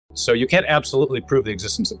So you can't absolutely prove the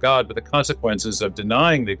existence of God, but the consequences of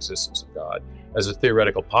denying the existence of God, as a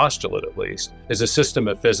theoretical postulate at least, is a system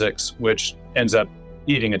of physics which ends up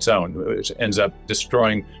eating its own, which ends up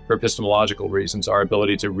destroying, for epistemological reasons, our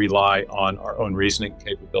ability to rely on our own reasoning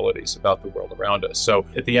capabilities about the world around us. So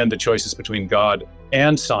at the end, the choice is between God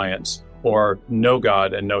and science, or no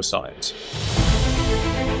God and no science.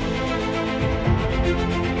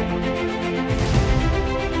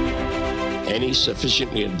 Any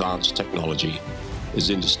sufficiently advanced technology is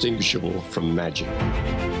indistinguishable from magic.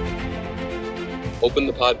 Open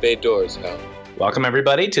the pod bay doors, Hal. Welcome,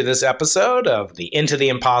 everybody, to this episode of the Into the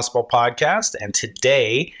Impossible podcast. And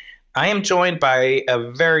today, I am joined by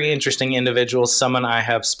a very interesting individual, someone I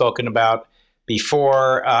have spoken about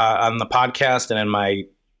before on the podcast and in my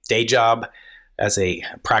day job as a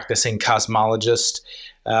practicing cosmologist.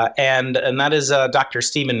 And that is Dr.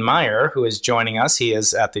 Stephen Meyer, who is joining us. He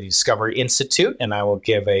is at the Discovery Institute, and I will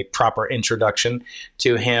give a proper introduction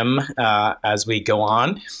to him as we go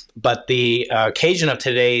on. But the occasion of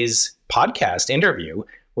today's podcast interview,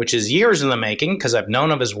 which is years in the making, because I've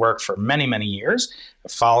known of his work for many, many years,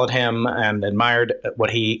 I've followed him and admired what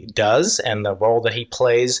he does and the role that he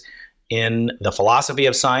plays in the philosophy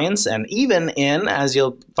of science, and even in, as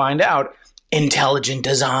you'll find out, intelligent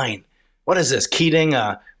design. What is this? Keating,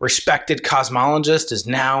 a respected cosmologist, is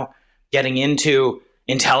now getting into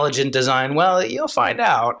intelligent design? Well, you'll find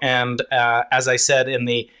out. And as I said in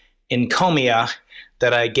the encomia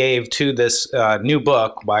that I gave to this new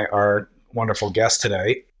book by our wonderful guest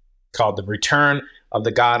today, called The Return of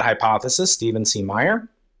the God Hypothesis, Stephen C. Meyer.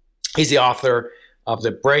 He's the author of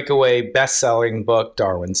the breakaway best-selling book,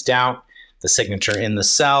 Darwin's Doubt, The Signature in the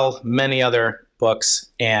Cell, many other books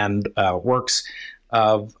and works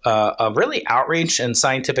of really outreach and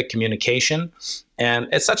scientific communication. And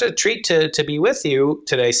it's such a treat to be with you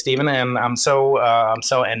today, Stephen. And I'm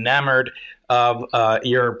so enamored of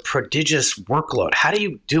your prodigious workload. How do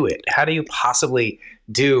you do it? How do you possibly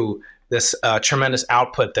do this tremendous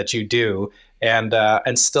output that you do and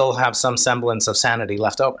still have some semblance of sanity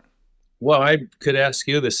left over? Well, I could ask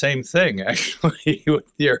you the same thing, actually,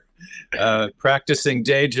 with your practicing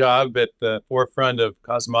day job at the forefront of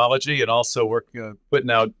cosmology and also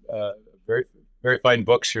putting out very, very fine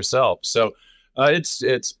books yourself. So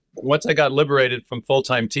it's once I got liberated from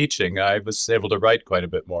full-time teaching, I was able to write quite a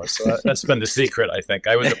bit more. So that's been the secret, I think.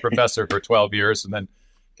 I was a professor for 12 years and then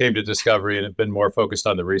came to Discovery and have been more focused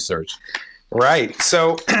on the research. Right.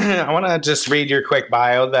 So I want to just read your quick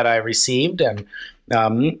bio that I received. And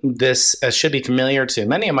this should be familiar to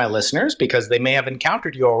many of my listeners because they may have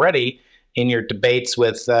encountered you already in your debates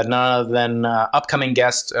with none other than upcoming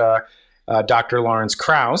guest Dr. Lawrence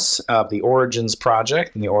Krauss of the Origins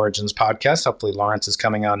Project and the Origins Podcast. Hopefully Lawrence is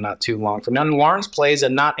coming on not too long from now. And Lawrence plays a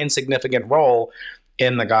not insignificant role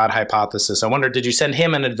in the God Hypothesis. I wonder, did you send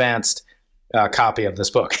him an advanced copy of this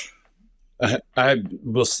book? I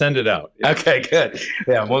will send it out. Yeah. Okay, good.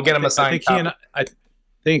 Yeah, we'll get him a signed copy. I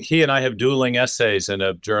think he and I have dueling essays in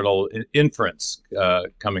a journal, Inference,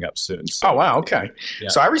 coming up soon. So, oh, wow, okay. Yeah.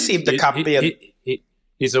 So I received a copy of...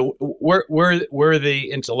 He's a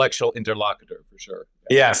worthy intellectual interlocutor, for sure.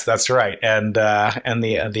 Yes, that's right. And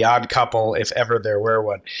the odd couple, if ever there were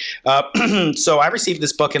one. So I received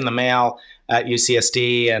this book in the mail at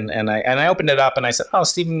UCSD, and I opened it up and I said, "Oh,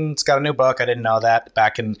 Stephen's got a new book." I didn't know that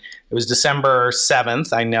it was December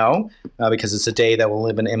 7th. I know because it's a day that will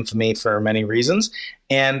live in infamy for many reasons.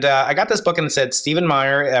 And I got this book and it said Stephen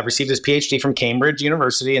Meyer received his PhD from Cambridge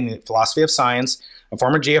University in the philosophy of science. A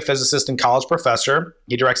former geophysicist and college professor,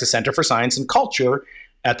 he directs the Center for Science and Culture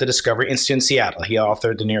at the Discovery Institute in Seattle. He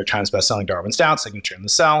authored the New York Times bestselling Darwin's Doubt, Signature in the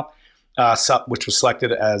Cell, which was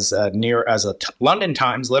selected as a London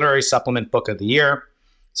Times Literary Supplement Book of the Year.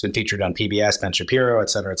 It's been featured on PBS, Ben Shapiro, et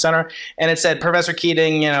cetera, et cetera. And it said, Professor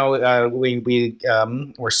Keating,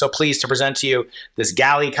 we're so pleased to present to you this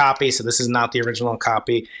galley copy. So this is not the original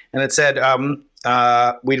copy. And it said,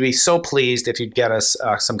 we'd be so pleased if you'd get us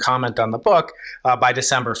some comment on the book by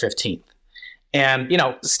December 15th. And,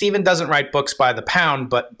 Stephen doesn't write books by the pound,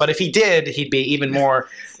 but if he did, he'd be even more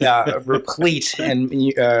replete and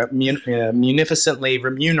munificently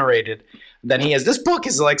remunerated than he is. This book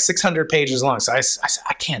is like 600 pages long. So I said,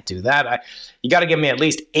 I can't do that. You got to give me at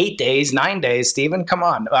least 9 days, Stephen. Come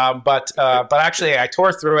on. But actually, I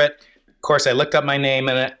tore through it. Of course, I looked up my name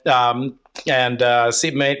in it and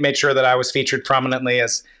made sure that I was featured prominently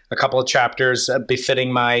as a couple of chapters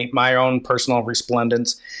befitting my own personal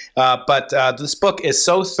resplendence. But this book is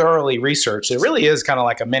so thoroughly researched. It really is kind of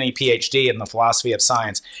like a mini PhD in the philosophy of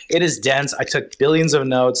science. It is dense. I took billions of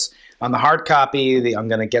notes on the hard copy. I'm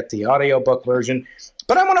going to get the audiobook version.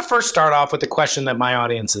 But I want to first start off with the question that my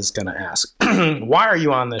audience is going to ask. Why are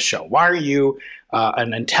you on this show? Why are you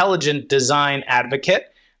an intelligent design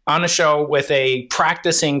advocate on a show with a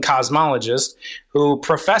practicing cosmologist who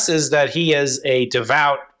professes that he is a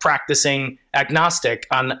devout, practicing agnostic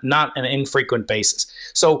on not an infrequent basis?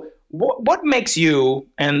 So what makes you,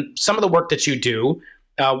 and some of the work that you do,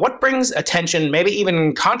 what brings attention, maybe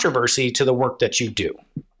even controversy, to the work that you do?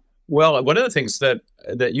 Well, one of the things that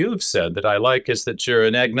you've said that I like is that you're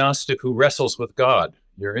an agnostic who wrestles with God.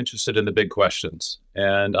 You're interested in the big questions,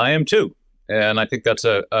 and I am too. And I think that's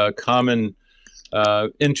a common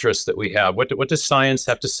interest that we have. What does science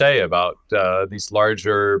have to say about these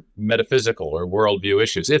larger metaphysical or worldview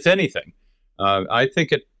issues, if anything? I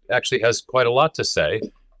think it actually has quite a lot to say.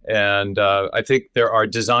 And I think there are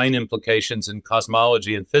design implications in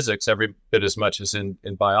cosmology and physics every bit as much as in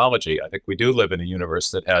biology. I think we do live in a universe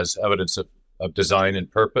that has evidence of design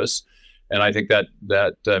and purpose. And I think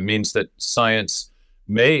that means that science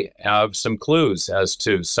may have some clues as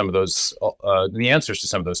to some of those, the answers to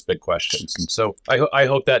some of those big questions. And so I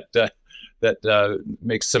hope that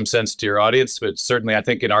makes some sense to your audience. But certainly I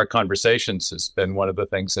think in our conversations has been one of the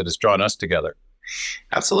things that has drawn us together.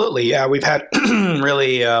 Absolutely. Yeah, we've had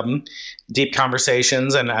really deep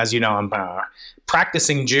conversations. And as you know, I'm a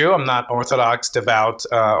practicing Jew. I'm not Orthodox, devout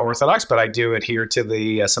Orthodox, but I do adhere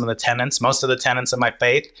to some of the tenets, most of the tenets of my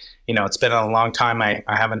faith. It's been a long time. I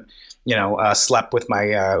haven't, slept with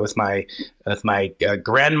my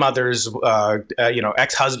grandmother's,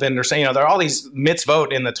 ex-husband, or saying, there are all these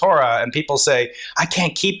mitzvot in the Torah, and people say, I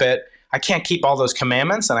can't keep it. I can't keep all those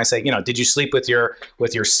commandments. And I say, did you sleep with your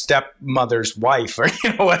stepmother's wife, or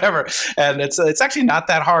whatever? And it's actually not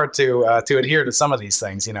that hard to adhere to some of these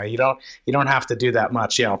things. You don't have to do that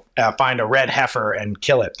much. Find a red heifer and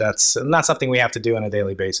kill it. That's not something we have to do on a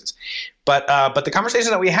daily basis. But the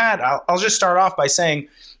conversation that we had, I'll just start off by saying,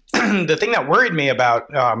 the thing that worried me about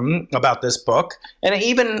this book, and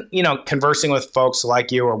even conversing with folks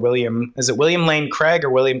like you or William Lane Craig or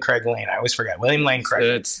William Craig Lane? I always forget. William Lane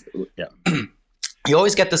Craig. You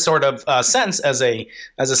always get this sort of sense as a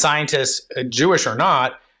scientist, Jewish or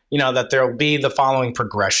not, that there'll be the following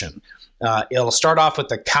progression. It'll start off with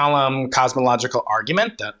the Kalam cosmological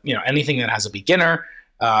argument that anything that has a beginner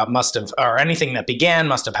anything that began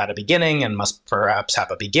must have had a beginning and must perhaps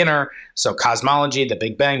have a beginner. So cosmology, the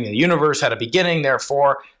Big Bang, the universe had a beginning.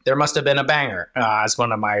 Therefore, there must have been a banger, as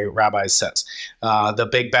one of my rabbis says. The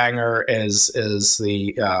Big Banger is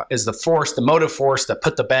the force, the motive force that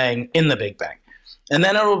put the bang in the Big Bang. And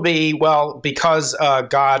then it will be, because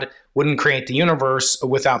God wouldn't create the universe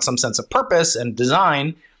without some sense of purpose and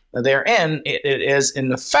design therein, it is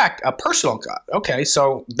in effect a personal God. Okay,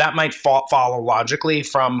 so that might follow logically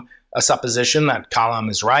from a supposition that Kalam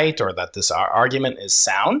is right, or that this argument is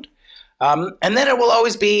sound. And then it will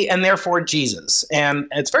always be, and therefore Jesus. And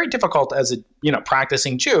it's very difficult as a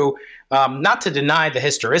practicing Jew not to deny the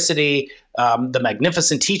historicity, the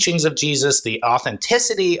magnificent teachings of Jesus, the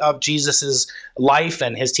authenticity of Jesus's life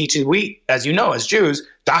and his teaching. We, as you know, as Jews,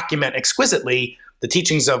 document exquisitely the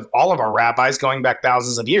teachings of all of our rabbis going back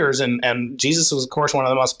thousands of years. And Jesus was, of course, one of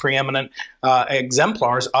the most preeminent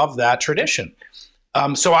exemplars of that tradition.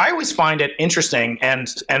 So I always find it interesting and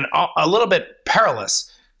a little bit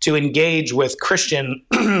perilous to engage with Christian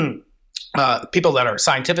people that are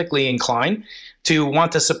scientifically inclined to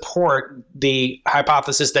want to support the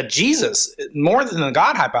hypothesis that Jesus, more than the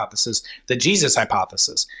God hypothesis, the Jesus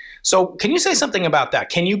hypothesis. So can you say something about that?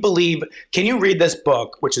 Can you read this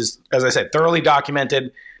book, which is, as I said, thoroughly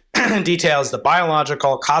documented, details the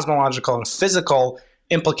biological, cosmological, and physical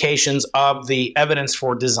implications of the evidence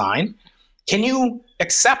for design? Can you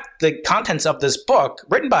accept the contents of this book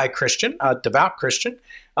written by a Christian, a devout Christian,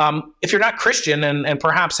 if you're not Christian and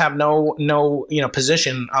perhaps have no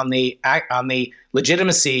position on the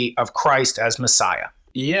legitimacy of Christ as Messiah?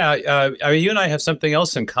 Yeah, you and I have something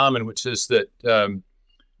else in common, which is that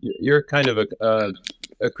you're kind of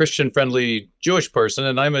a Christian-friendly Jewish person,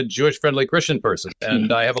 and I'm a Jewish-friendly Christian person,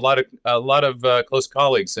 and I have a lot of close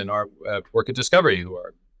colleagues in our work at Discovery who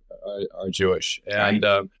are Jewish, and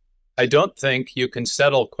I don't think you can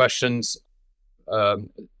settle questions,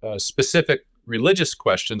 specific religious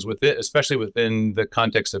questions, especially within the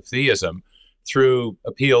context of theism, through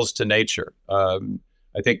appeals to nature.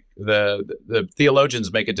 I think the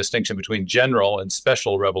theologians make a distinction between general and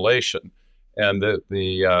special revelation, and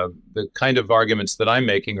the kind of arguments that I'm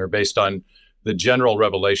making are based on the general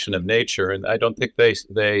revelation of nature, and I don't think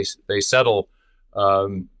they settle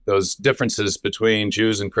those differences between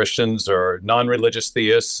Jews and Christians, or non-religious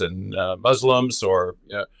theists and Muslims, or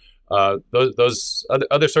those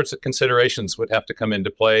other sorts of considerations would have to come into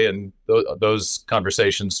play, and those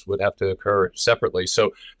conversations would have to occur separately.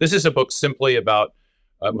 So this is a book simply about,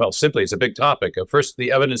 simply it's a big topic. First,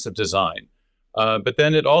 the evidence of design, but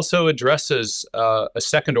then it also addresses a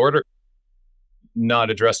second order not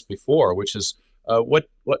addressed before, which is what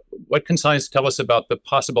can science tell us about the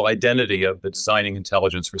possible identity of the designing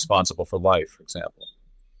intelligence responsible for life, for example.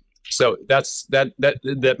 So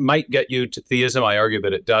that might get you to theism. I argue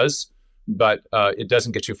that it does, but it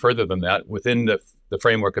doesn't get you further than that. Within the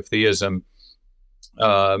framework of theism,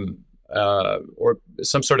 or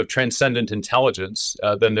some sort of transcendent intelligence,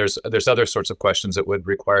 then there's other sorts of questions that would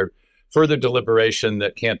require further deliberation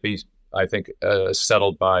that can't be, I think,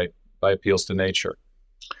 settled by appeals to nature.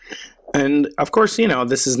 And of course,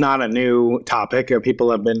 this is not a new topic.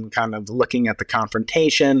 People have been kind of looking at the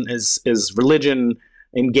confrontation. Is religion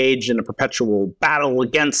engaged in a perpetual battle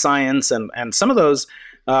against science? And some of those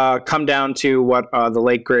come down to what the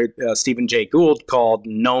late, great Stephen Jay Gould called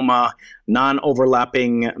NOMA,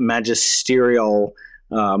 non-overlapping magisterial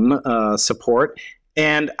support.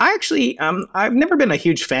 And I actually, I've never been a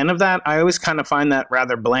huge fan of that. I always kind of find that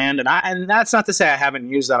rather bland. And that's not to say I haven't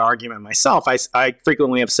used that argument myself. I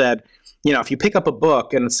frequently have said, if you pick up a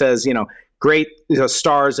book and it says, great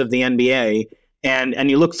stars of the NBA, and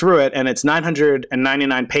you look through it and it's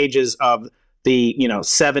 999 pages of the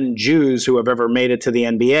 7 Jews who have ever made it to the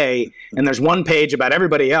NBA, and there's one page about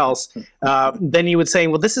everybody else, then you would say,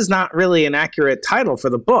 well, this is not really an accurate title for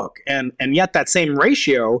the book. And yet that same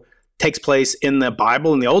ratio takes place in the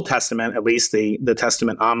Bible, in the Old Testament, at least the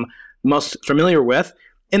Testament I'm most familiar with,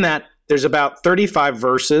 in that there's about 35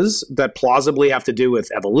 verses that plausibly have to do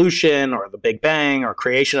with evolution or the Big Bang or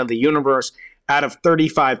creation of the universe out of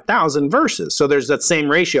 35,000 verses. So there's that same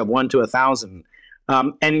ratio of 1 to 1,000.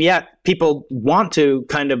 And yet people want to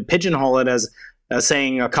kind of pigeonhole it as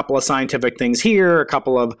saying a couple of scientific things here, a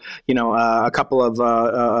couple of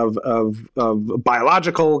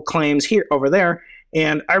biological claims here, over there.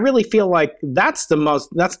 And I really feel like that's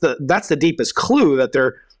the deepest clue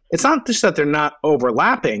that it's not just that they're not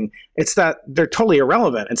overlapping, it's that they're totally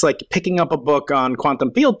irrelevant. It's like picking up a book on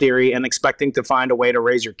quantum field theory and expecting to find a way to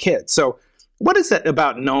raise your kids. So what is it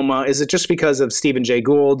about NOMA? Is it just because of Stephen Jay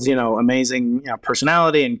Gould's, amazing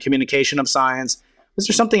personality and communication of science? Is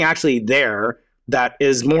there something actually there that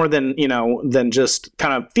is more than just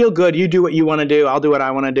kind of feel good, you do what you want to do, I'll do what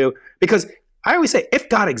I want to do? Because I always say, if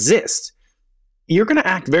God exists, you're going to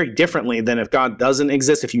act very differently than if God doesn't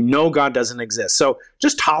exist, if God doesn't exist. So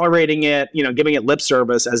just tolerating it, giving it lip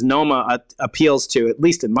service, as NOMA appeals to, at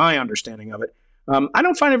least in my understanding of it, I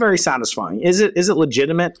don't find it very satisfying. Is it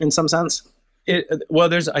legitimate in some sense? I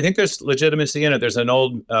think there's legitimacy in it. There's an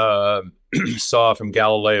old saw from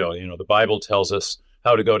Galileo. The Bible tells us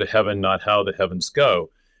how to go to heaven, not how the heavens go.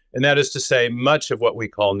 And that is to say, much of what we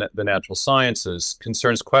call the natural sciences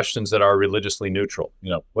concerns questions that are religiously neutral.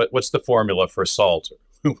 What's the formula for salt?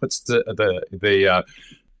 What's the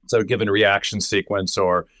given reaction sequence,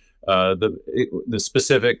 or the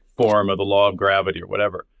specific form of the law of gravity, or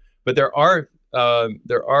whatever? But there are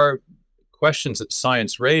questions that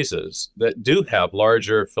science raises that do have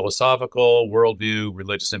larger philosophical, worldview,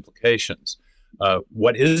 religious implications.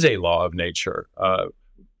 What is a law of nature?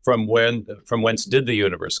 From whence did the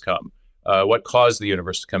universe come? What caused the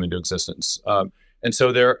universe to come into existence? And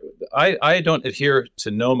so I don't adhere to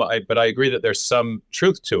NOMA, but I agree that there's some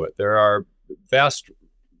truth to it. There are vast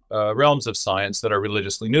realms of science that are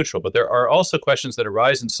religiously neutral, but there are also questions that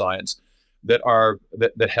arise in science that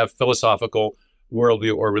have philosophical,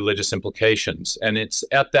 worldview, or religious implications. And it's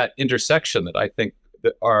at that intersection that I think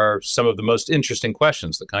that are some of the most interesting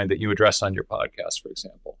questions, the kind that you address on your podcast, for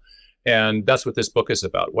example. And that's what this book is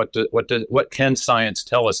about. What can science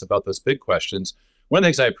tell us about those big questions? One of the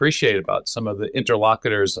things I appreciate about some of the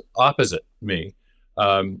interlocutors opposite me,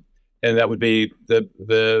 and that would be the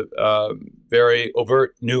very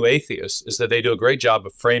overt new atheists, is that they do a great job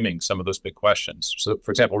of framing some of those big questions. So,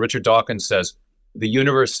 for example, Richard Dawkins says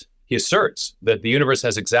he asserts that the universe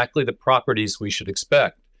has exactly the properties we should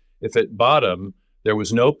expect if at bottom there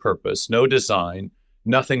was no purpose, no design,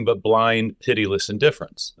 nothing but blind, pitiless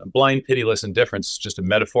indifference. Blind, pitiless indifference is just a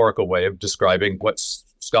metaphorical way of describing what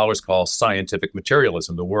scholars call scientific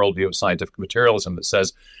materialism, the worldview of scientific materialism that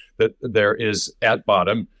says that there is at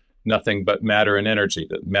bottom nothing but matter and energy.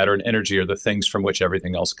 That matter and energy are the things from which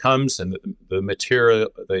everything else comes, and the material,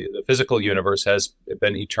 the physical universe is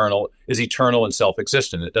eternal and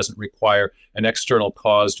self-existent. It doesn't require an external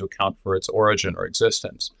cause to account for its origin or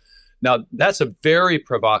existence. Now, that's a very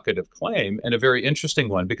provocative claim and a very interesting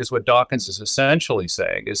one, because what Dawkins is essentially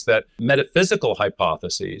saying is that metaphysical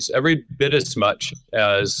hypotheses, every bit as much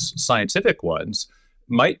as scientific ones,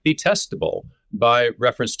 might be testable by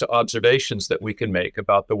reference to observations that we can make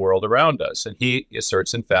about the world around us. And he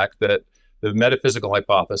asserts, in fact, that the metaphysical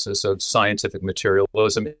hypothesis of scientific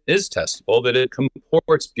materialism is testable, that it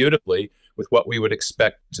comports beautifully with what we would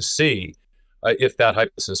expect to see if that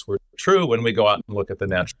hypothesis were true when we go out and look at the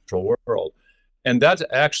natural world. And that's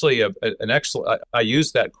actually an excellent, I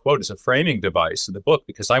use that quote as a framing device in the book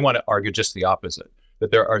because I want to argue just the opposite, that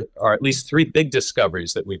there are at least three big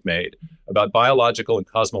discoveries that we've made about biological and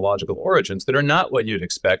cosmological origins that are not what you'd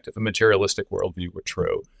expect if a materialistic worldview were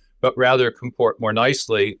true, but rather comport more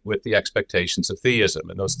nicely with the expectations of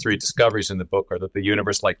theism. And those three discoveries in the book are that the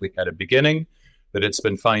universe likely had a beginning, that it's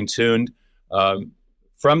been fine-tuned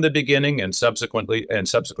from the beginning and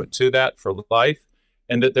subsequent to that for life,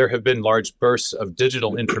 and that there have been large bursts of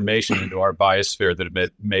digital information into our biosphere that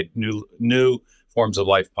have made new forms of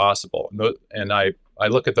life possible. And I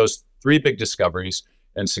look at those three big discoveries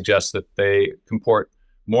and suggest that they comport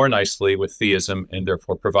more nicely with theism and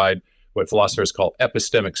therefore provide what philosophers call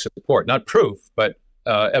epistemic support, not proof, but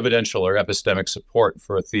evidential or epistemic support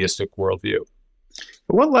for a theistic worldview.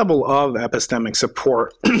 What level of epistemic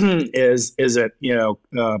support is it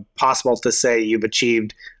possible to say you've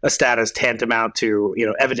achieved a status tantamount to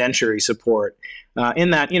evidentiary support? In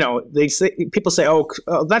that people say, oh,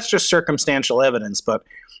 that's just circumstantial evidence, but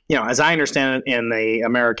as I understand it, in the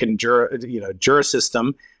American juror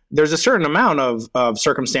system, there's a certain amount of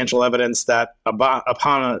circumstantial evidence that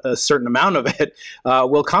upon a certain amount of it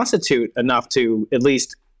will constitute enough to at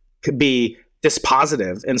least be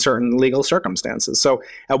dispositive in certain legal circumstances. So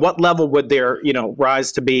at what level would there,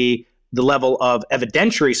 rise to be the level of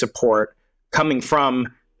evidentiary support coming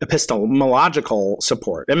from epistemological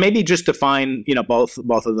support? And maybe just define, both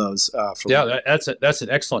of those. That's an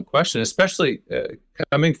excellent question, especially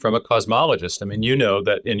coming from a cosmologist. I mean,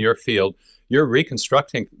 that in your field, you're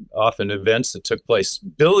reconstructing often events that took place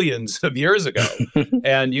billions of years ago,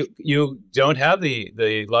 and you don't have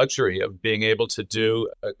the luxury of being able to do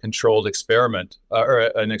a controlled experiment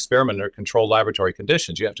or an experiment under controlled laboratory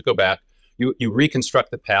conditions. You have to go back. You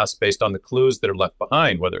reconstruct the past based on the clues that are left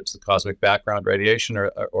behind, whether it's the cosmic background, radiation,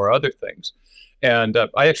 or other things. And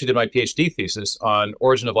I actually did my PhD thesis on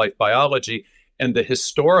origin of life biology and the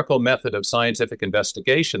historical method of scientific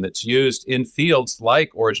investigation that's used in fields like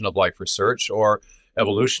origin of life research or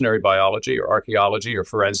evolutionary biology or archaeology or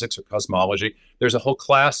forensics or cosmology. There's a whole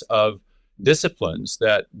class of disciplines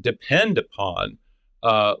that depend upon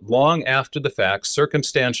long after the fact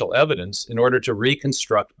circumstantial evidence in order to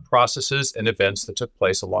reconstruct processes and events that took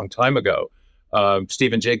place a long time ago.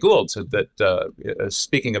 Stephen Jay Gould said that,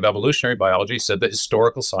 speaking of evolutionary biology, said that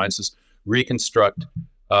historical sciences reconstruct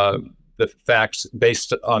the facts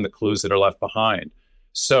based on the clues that are left behind.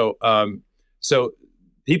 So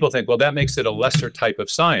people think, well, that makes it a lesser type of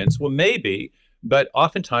science. Well, maybe, but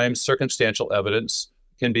oftentimes circumstantial evidence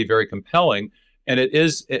can be very compelling, and it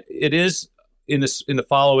is in the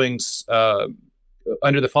following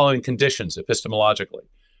under the following conditions epistemologically.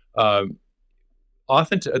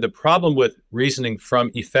 Often the problem with reasoning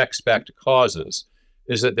from effects back to causes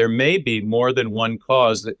is that there may be more than one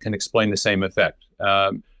cause that can explain the same effect.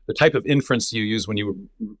 The type of inference you use when you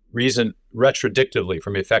reason retrodictively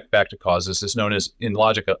from effect back to causes is known as, in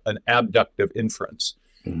logic, an abductive inference.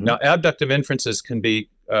 Mm-hmm. Now, abductive inferences can be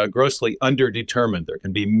grossly underdetermined. There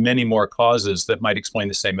can be many more causes that might explain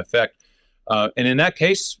the same effect. And in that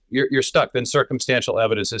case, you're stuck. Then circumstantial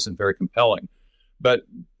evidence isn't very compelling. But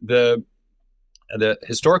the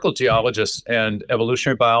historical geologists and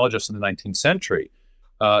evolutionary biologists in the 19th century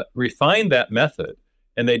refined that method.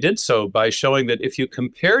 And they did so by showing that if you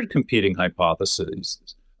compared competing hypotheses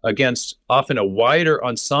against often a wider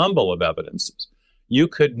ensemble of evidences, you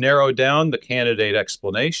could narrow down the candidate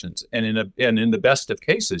explanations. And in the best of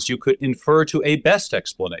cases, you could infer to a best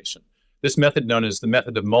explanation. This method, known as the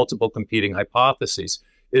method of multiple competing hypotheses,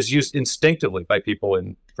 is used instinctively by people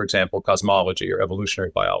in, for example, cosmology or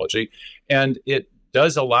evolutionary biology. And it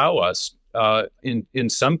does allow us, in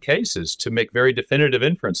some cases, to make very definitive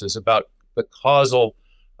inferences about the causal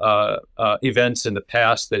events in the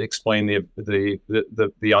past that explain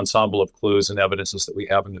the ensemble of clues and evidences that we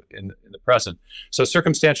have in the present. So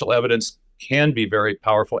circumstantial evidence can be very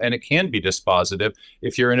powerful, and it can be dispositive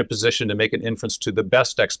if you're in a position to make an inference to the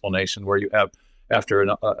best explanation, where you have, after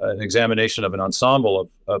an examination of an ensemble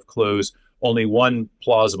of clues, only one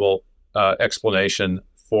plausible explanation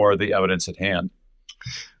for the evidence at hand.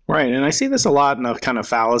 Right, and I see this a lot in a kind of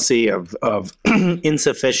fallacy of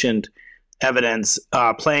insufficient evidence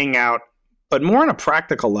playing out, but more on a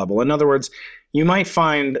practical level. In other words, you might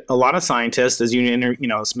find a lot of scientists, as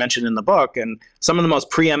it's mentioned in the book, and some of the most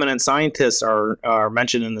preeminent scientists are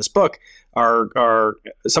mentioned in this book. Are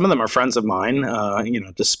some of them are friends of mine,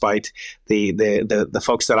 despite the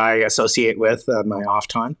folks that I associate with my off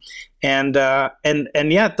time, and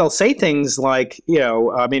yet they'll say things like,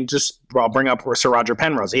 I'll bring up Sir Roger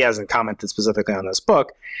Penrose. He hasn't commented specifically on this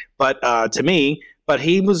book, but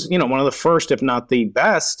he was one of the first, if not the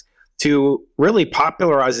best, to really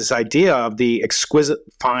popularize this idea of the exquisite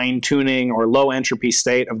fine tuning or low entropy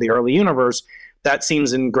state of the early universe that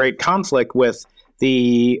seems in great conflict with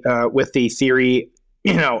the theory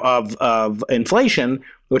of inflation,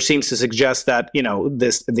 which seems to suggest that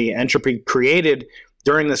the entropy created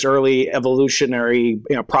during this early evolutionary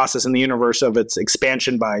process in the universe of its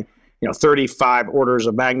expansion by 35 orders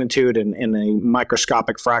of magnitude in a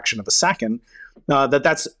microscopic fraction of a second,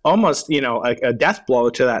 that's almost a death blow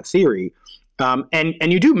to that theory. And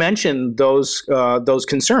you do mention those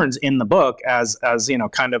concerns in the book as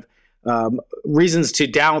kind of reasons to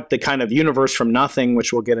doubt the kind of universe from nothing,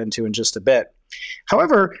 which we'll get into in just a bit.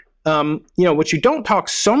 However, what you don't talk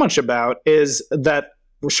so much about is that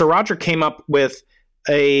Sir Roger came up with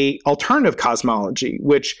a alternative cosmology,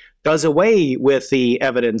 which does away with the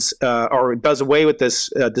evidence, or does away with this,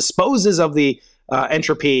 disposes of the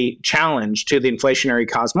entropy challenge to the inflationary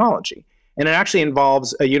cosmology. And it actually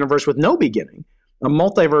involves a universe with no beginning, a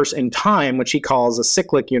multiverse in time, which he calls a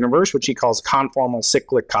cyclic universe, which he calls conformal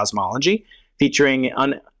cyclic cosmology, featuring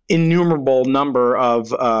an innumerable number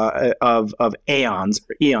of aeons,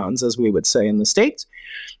 or eons, as we would say in the States.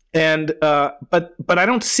 And but I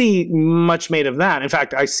don't see much made of that. In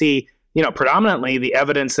fact, I see predominantly the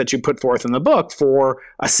evidence that you put forth in the book for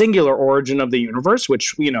a singular origin of the universe,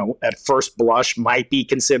 which at first blush might be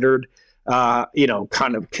considered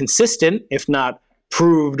kind of consistent, if not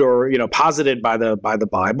proved or posited by the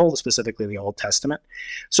Bible, specifically the Old Testament.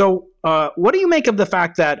 So what do you make of the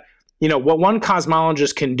fact that what one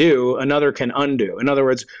cosmologist can do, another can undo? In other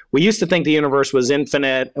words, we used to think the universe was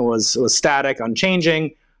infinite, it was static,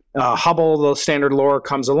 unchanging. Hubble, the standard law,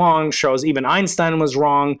 comes along, shows even Einstein was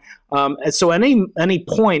wrong. And so any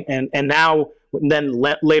point, and now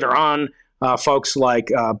later on, folks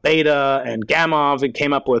like Beta and Gamow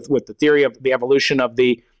came up with the theory of the evolution of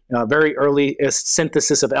the very early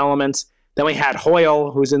synthesis of elements. Then we had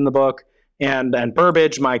Hoyle, who's in the book, and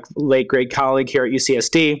Burbage, my late great colleague here at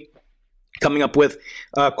UCSD, coming up with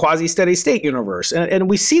a quasi-steady state universe. And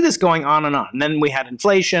we see this going on and on. And then we had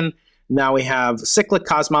inflation. Now we have cyclic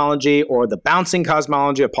cosmology, or the bouncing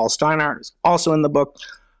cosmology of Paul Steinhardt, is also in the book.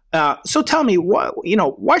 So tell me,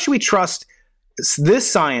 why should we trust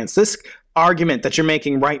this science, this argument that you're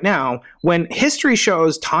making right now, when history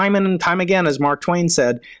shows time and time again, as Mark Twain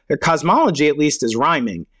said, that cosmology at least is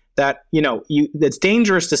rhyming, that it's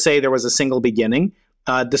dangerous to say there was a single beginning.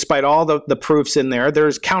 Despite all the proofs in there,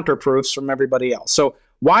 there's counter proofs from everybody else. So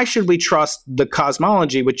why should we trust the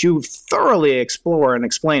cosmology, which you thoroughly explore and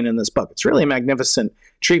explain in this book? It's really a magnificent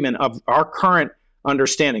treatment of our current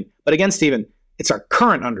understanding. But again, Stephen, it's our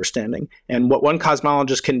current understanding. And what one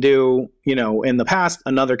cosmologist can do, in the past,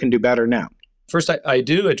 another can do better now. First, I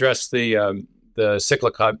do address the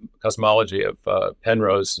cyclic cosmology of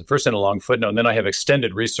Penrose, first in a long footnote, and then I have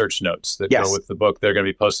extended research notes that go with the book. They're going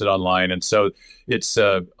to be posted online. And so it's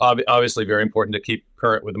obviously very important to keep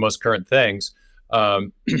current with the most current things.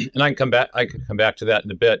 And I can come back to that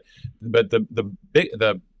in a bit. But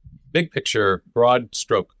the big picture, broad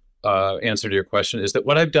stroke answer to your question is that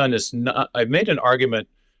what I've done is I've made an argument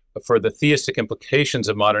for the theistic implications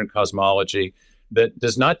of modern cosmology that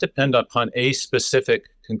does not depend upon a specific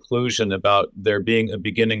conclusion about there being a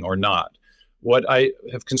beginning or not. What I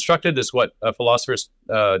have constructed is what philosophers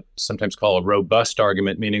sometimes call a robust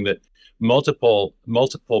argument, meaning that multiple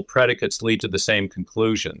predicates lead to the same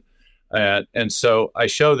conclusion. And so I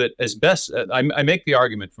show that as best, I make the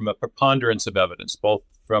argument from a preponderance of evidence, both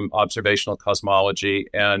from observational cosmology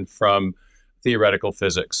and from theoretical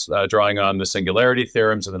physics, drawing on the singularity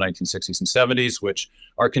theorems of the 1960s and 70s, which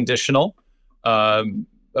are conditional, and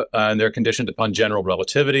they're conditioned upon general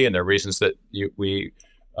relativity, and there are reasons that we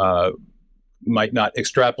might not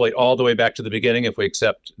extrapolate all the way back to the beginning if we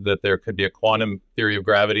accept that there could be a quantum theory of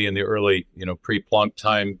gravity in the early, pre-Planck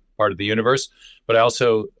time part of the universe. But I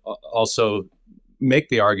also make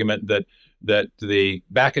the argument that the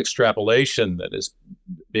back extrapolation that is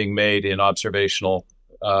being made in observational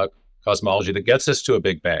cosmology that gets us to a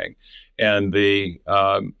Big Bang, and the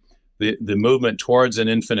movement towards an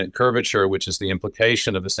infinite curvature, which is the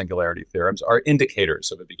implication of the singularity theorems, are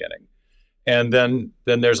indicators of a beginning. And then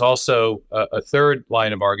there's also a third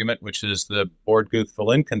line of argument, which is the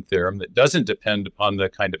Borde-Guth-Vilenkin theorem that doesn't depend upon the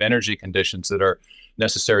kind of energy conditions that are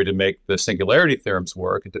necessary to make the singularity theorems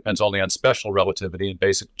work. It depends only on special relativity and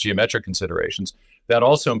basic geometric considerations. That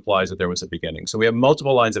also implies that there was a beginning. So we have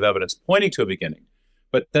multiple lines of evidence pointing to a beginning.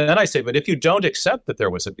 But then I say, but if you don't accept that there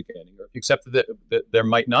was a beginning, or if you accept that there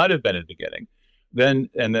might not have been a beginning, then,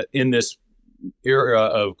 and that in this era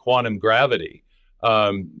of quantum gravity,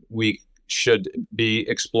 we should be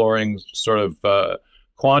exploring sort of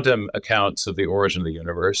quantum accounts of the origin of the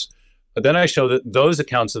universe. But then I show that those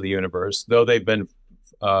accounts of the universe, though they've been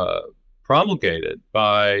promulgated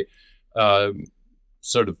by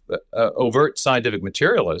overt scientific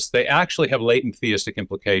materialists, they actually have latent theistic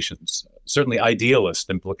implications, certainly idealist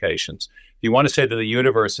implications. If you want to say that the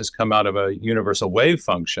universe has come out of a universal wave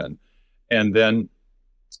function, and then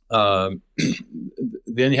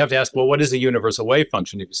you have to ask, well, what is a universal wave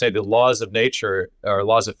function? If you say the laws of nature or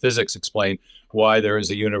laws of physics explain why there is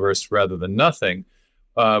a universe rather than nothing,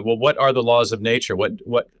 well, what are the laws of nature?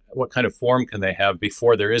 What kind of form can they have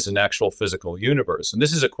before there is an actual physical universe? And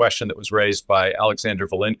this is a question that was raised by Alexander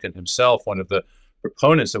Vilenkin himself, one of the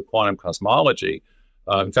proponents of quantum cosmology.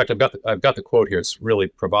 In fact, I've got the quote here. It's really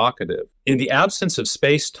provocative. In the absence of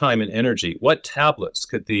space, time, and energy, what tablets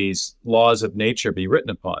could these laws of nature be written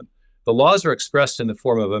upon? The laws are expressed in the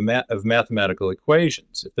form of mathematical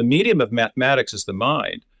equations. If the medium of mathematics is the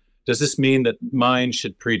mind, does this mean that mind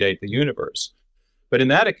should predate the universe? But in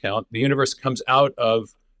that account, the universe comes out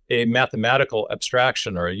of a mathematical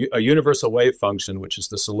abstraction, or a universal wave function, which is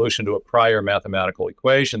the solution to a prior mathematical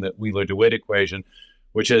equation, the Wheeler-DeWitt equation,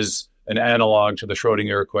 which is an analog to the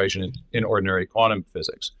Schrodinger equation in ordinary quantum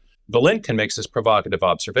physics. Vilenkin makes this provocative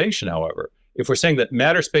observation, however. If we're saying that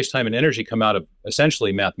matter, space, time, and energy come out of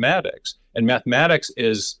essentially mathematics, and mathematics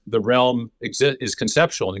is the realm, is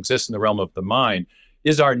conceptual and exists in the realm of the mind,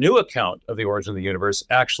 is our new account of the origin of the universe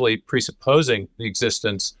actually presupposing the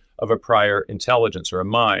existence of a prior intelligence or a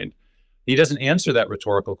mind? He doesn't answer that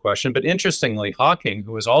rhetorical question, but interestingly, Hawking,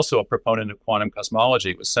 who was also a proponent of quantum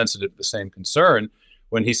cosmology, was sensitive to the same concern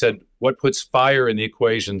when he said, what puts fire in the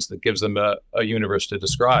equations that gives them a universe to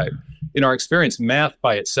describe? In our experience, math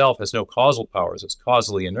by itself has no causal powers. It's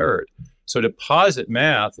causally inert. So to posit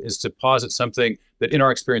math is to posit something that in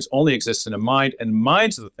our experience only exists in a mind, and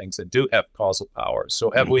minds are the things that do have causal powers.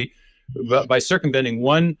 So have we, by circumventing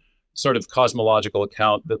one sort of cosmological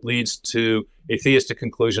account that leads to a theistic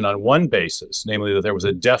conclusion on one basis, namely that there was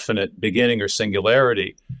a definite beginning or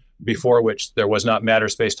singularity before which there was not matter,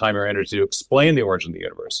 space, time, or energy to explain the origin of the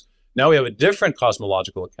universe. Now we have a different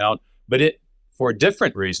cosmological account, but it, for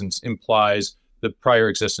different reasons, implies the prior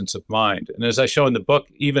existence of mind. And as I show in the book,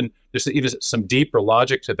 there's even some deeper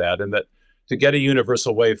logic to that, and that to get a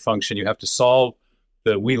universal wave function, you have to solve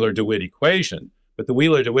the Wheeler-DeWitt equation. But the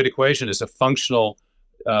Wheeler-DeWitt equation is a functional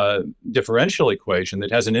differential equation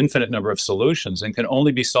that has an infinite number of solutions and can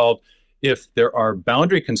only be solved if there are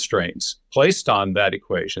boundary constraints placed on that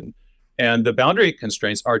equation. And the boundary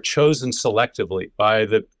constraints are chosen selectively by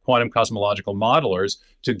the quantum cosmological modelers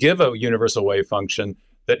to give a universal wave function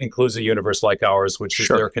that includes a universe like ours, which is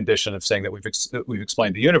their condition of saying that we've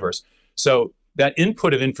explained the universe. So that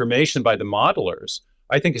input of information by the modelers,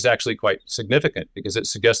 I think, is actually quite significant, because it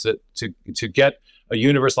suggests that to get a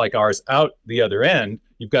universe like ours out the other end,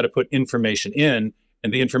 you've got to put information in,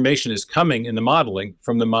 and the information is coming in the modeling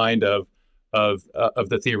from the mind of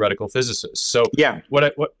the theoretical physicists. So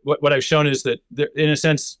what I've shown is that there, in a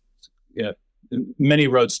sense, many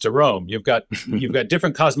roads to Rome. You've got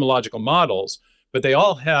different cosmological models, but they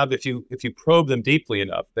all have, if you probe them deeply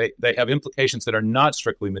enough, they have implications that are not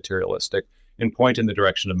strictly materialistic and point in the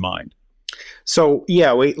direction of mind. So,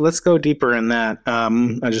 let's go deeper in that.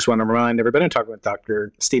 I just want to remind everybody, I'm talking with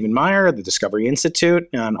Dr. Stephen Meyer of the Discovery Institute,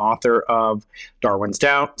 and author of Darwin's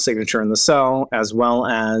Doubt, Signature in the Cell, as well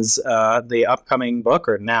as the upcoming book,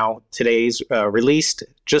 or now today's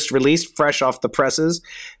just released, fresh off the presses,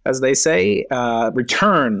 as they say,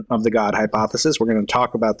 Return of the God Hypothesis. We're going to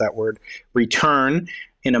talk about that word return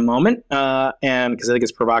in a moment, and because I think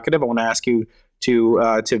it's provocative, I want to ask you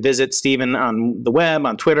to visit Stephen on the web,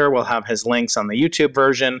 on Twitter. We'll have his links on the YouTube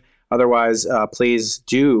version. Otherwise, please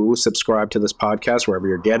do subscribe to this podcast wherever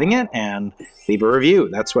you're getting it and leave a review.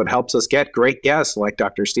 That's what helps us get great guests like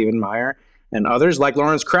Dr. Stephen Meyer and others like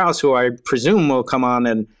Lawrence Krauss, who I presume will come on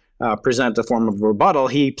and present a form of rebuttal.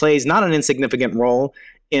 He plays not an insignificant role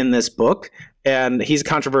in this book, and he's a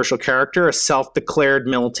controversial character, a self-declared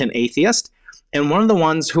militant atheist, and one of the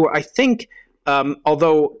ones who I think,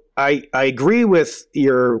 although I agree with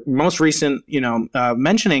your most recent,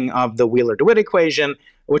 mentioning of the Wheeler-DeWitt equation,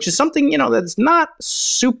 which is something, that's not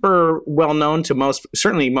super well known to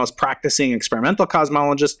certainly most practicing experimental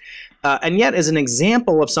cosmologists, and yet is an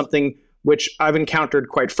example of something which I've encountered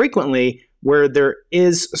quite frequently, where there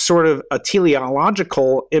is sort of a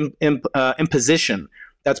teleological imposition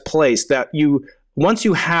that's placed that once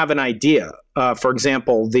you have an idea, for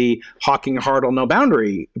example, the Hawking-Hartle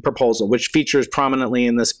no-boundary proposal, which features prominently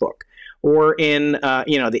in this book, or in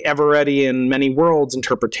the Everettian many worlds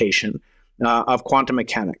interpretation of quantum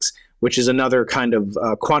mechanics, which is another kind of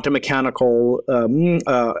quantum mechanical a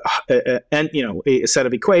set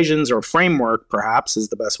of equations or framework, perhaps is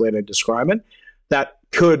the best way to describe it, that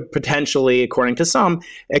could potentially, according to some,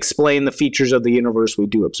 explain the features of the universe we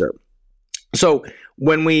do observe. So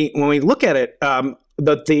when we look at it,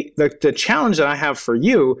 the challenge that I have for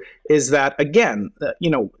you is that, again,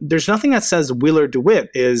 there's nothing that says Wheeler-DeWitt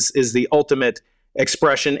is the ultimate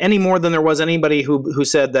expression any more than there was anybody who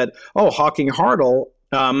said that, Hawking-Hartle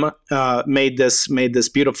made this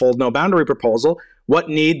beautiful no boundary proposal. What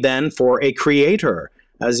need then for a creator,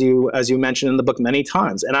 as you mentioned in the book many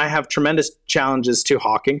times? And I have tremendous challenges to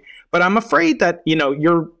Hawking, but I'm afraid that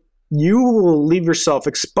you will leave yourself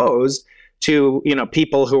exposed to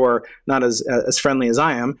people who are not as friendly as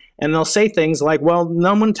I am, and they'll say things like, well,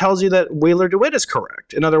 no one tells you that Wheeler-DeWitt is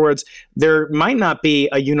correct. In other words, there might not be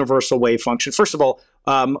a universal wave function. First of all,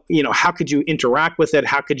 how could you interact with it?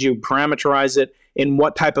 How could you parameterize it? In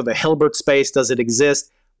what type of a Hilbert space does it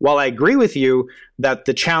exist? While I agree with you that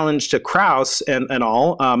the challenge to Krauss and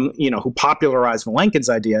all, who popularized Milankovitch's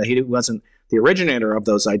idea, he wasn't the originator of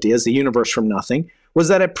those ideas, the universe from nothing, was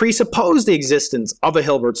that it presupposed the existence of a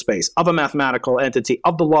Hilbert space, of a mathematical entity,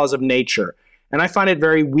 of the laws of nature. And I find it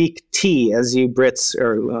very weak tea, as you Brits,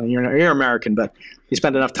 or you're American, but you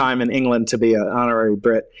spent enough time in England to be an honorary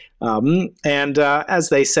Brit. As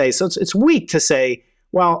they say, so it's weak to say,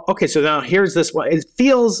 well, okay, so now here's this one. It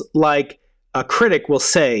feels like a critic will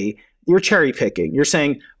say, you're cherry picking. You're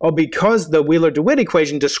saying, because the Wheeler-DeWitt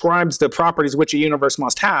equation describes the properties which a universe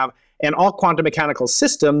must have, and all quantum mechanical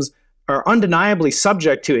systems are undeniably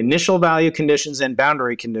subject to initial value conditions and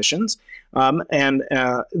boundary conditions,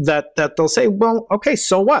 that they'll say, well, okay,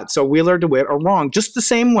 so what? So Wheeler-DeWitt are wrong, just the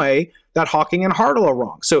same way that Hawking and Hartle are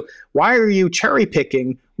wrong. So why are you cherry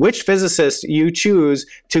picking which physicist you choose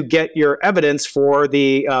to get your evidence for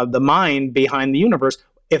the mind behind the universe?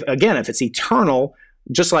 If it's eternal,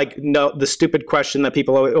 just like the stupid question that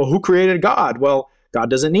people always, who created God? Well, God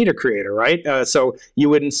doesn't need a creator, right? So you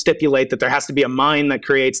wouldn't stipulate that there has to be a mind that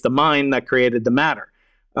creates the mind that created the matter.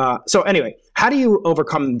 So anyway, how do you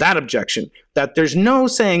overcome that objection? That there's no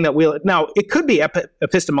saying that now it could be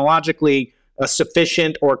epistemologically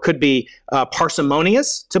sufficient, or it could be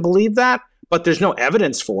parsimonious to believe that, but there's no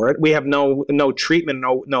evidence for it. We have no treatment,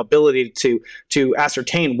 no ability to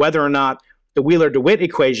ascertain whether or not the Wheeler-DeWitt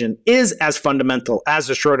equation is as fundamental as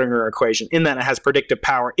the Schrodinger equation, in that it has predictive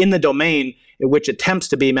power in the domain in which it attempts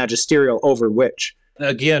to be magisterial over which.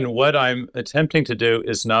 Again, what I'm attempting to do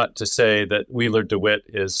is not to say that Wheeler-DeWitt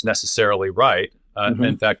is necessarily right.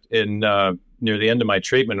 In fact, near the end of my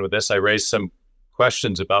treatment with this, I raised some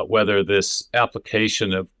questions about whether this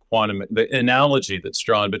application of the analogy that's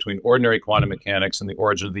drawn between ordinary quantum mechanics and the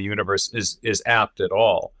origin of the universe is apt at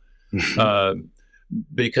all.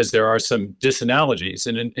 Because there are some disanalogies.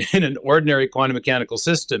 In an ordinary quantum mechanical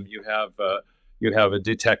system, you have a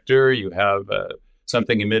detector, you have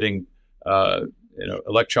something emitting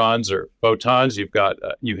electrons or photons. You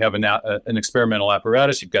have an experimental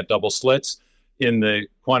apparatus. You've got double slits. In the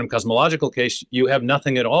quantum cosmological case, you have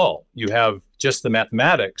nothing at all. You have just the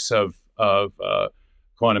mathematics of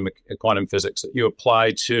quantum physics that you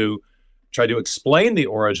apply to try to explain the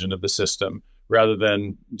origin of the system, rather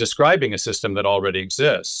than describing a system that already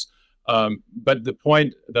exists. But the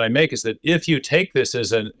point that I make is that if you take this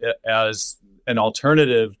as an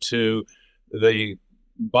alternative to the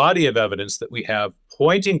body of evidence that we have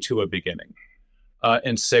pointing to a beginning,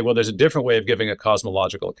 and say, well, there's a different way of giving a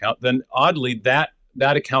cosmological account, then oddly that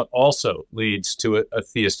account also leads to a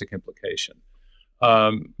theistic implication.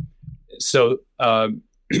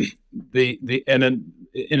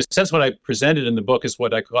 In a sense, what I presented in the book is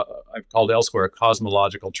what I've called elsewhere a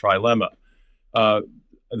cosmological trilemma.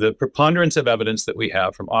 The preponderance of evidence that we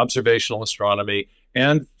have from observational astronomy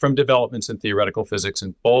and from developments in theoretical physics,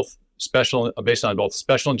 in both based on both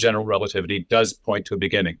special and general relativity, does point to a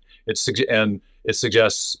beginning. It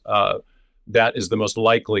suggests that is the most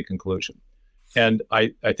likely conclusion. And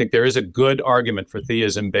I think there is a good argument for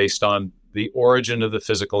theism based on the origin of the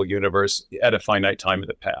physical universe at a finite time in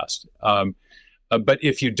the past. But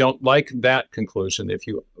if you don't like that conclusion, if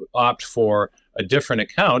you opt for a different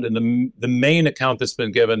account, and the main account that's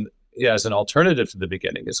been given as an alternative to the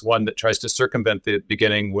beginning, is one that tries to circumvent the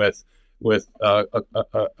beginning with a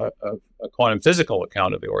quantum physical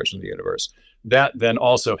account of the origin of the universe. That then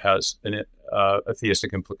also has a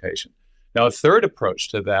theistic implication. Now, a third approach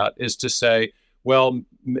to that is to say, well,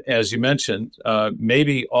 as you mentioned,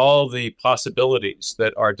 maybe all the possibilities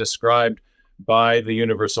that are described by the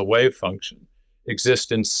universal wave function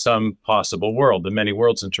exist in some possible world, the many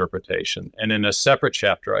worlds interpretation. And in a separate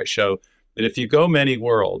chapter, I show that if you go many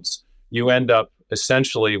worlds, you end up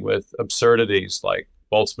essentially with absurdities like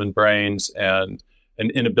Boltzmann brains and an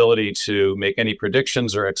inability to make any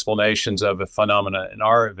predictions or explanations of a phenomena in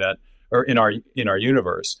our event or in our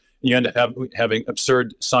universe. You end up having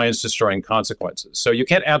absurd science-destroying consequences. So you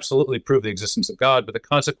can't absolutely prove the existence of God, but the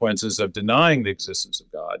consequences of denying the existence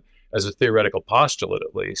of God, as a theoretical postulate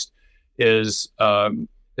at least, is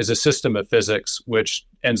a system of physics which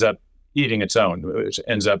ends up eating its own, which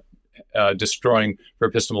ends up destroying, for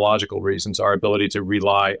epistemological reasons, our ability to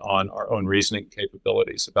rely on our own reasoning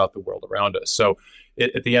capabilities about the world around us. So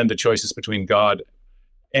at the end, the choice is between God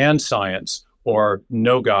and science, or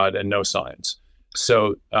no God and no science.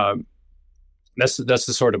 So that's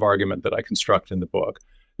the sort of argument that I construct in the book.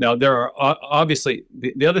 Now, there are obviously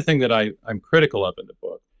the other thing that I'm critical of in the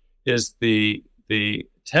book is the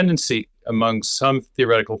tendency among some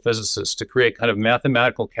theoretical physicists to create kind of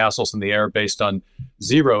mathematical castles in the air based on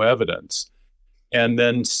zero evidence, and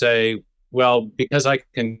then say, well, because I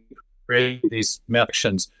can create these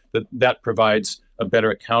mathematics, that provides a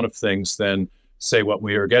better account of things than, say, what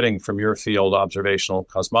we are getting from your field, observational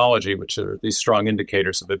cosmology, which are these strong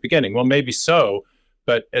indicators of the beginning. Well, maybe so,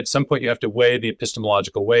 but at some point you have to weigh the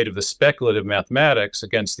epistemological weight of the speculative mathematics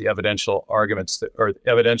against the evidential arguments or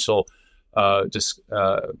evidential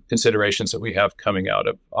considerations that we have coming out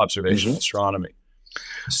of observational astronomy.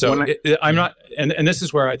 So I'm not, and this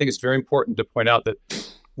is where I think it's very important to point out that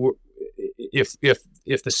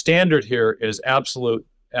if the standard here is absolute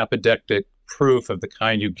apodictic proof of the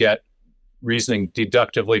kind you get reasoning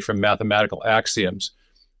deductively from mathematical axioms,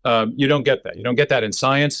 you don't get that. You don't get that in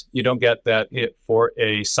science. You don't get that for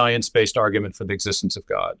a science-based argument for the existence of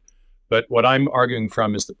God. But what I'm arguing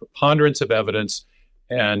from is the preponderance of evidence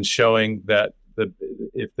and showing that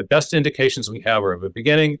if the best indications we have are of a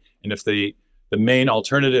beginning, and if the main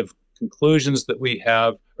alternative conclusions that we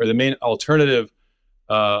have, or the main alternative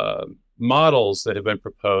models that have been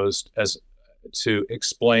proposed as to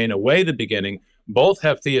explain away the beginning, both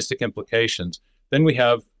have theistic implications, then we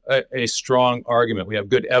have a strong argument. We have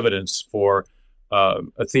good evidence for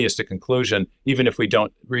a theistic conclusion, even if we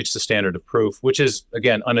don't reach the standard of proof, which is,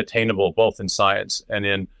 again, unattainable both in science and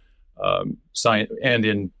in science and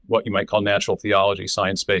in what you might call natural theology,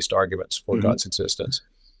 science-based arguments for God's existence.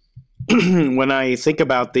 When I think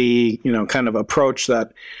about the kind of approach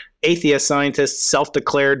that atheist scientists,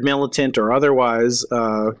 self-declared militant or otherwise,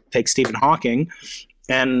 take Stephen Hawking,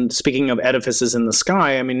 and speaking of edifices in the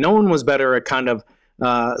sky, I mean, no one was better at kind of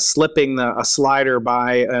slipping a slider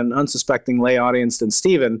by an unsuspecting lay audience than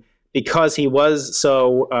Stephen, because he was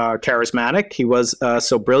so charismatic, he was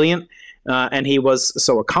so brilliant, and he was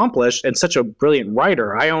so accomplished and such a brilliant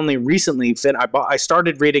writer. I only recently I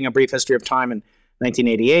started reading A Brief History of Time in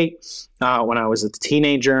 1988 when I was a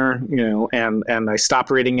teenager, and I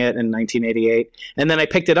stopped reading it in 1988, and then I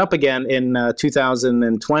picked it up again in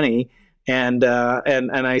 2020. And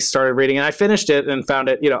I started reading, and I finished it and found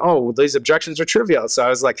it, these objections are trivial. So I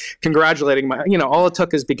was like congratulating all it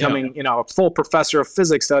took is becoming, a full professor of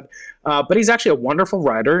physics. But he's actually a wonderful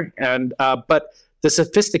writer, and but the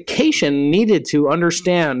sophistication needed to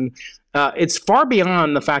understand, it's far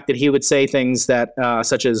beyond the fact that he would say things that,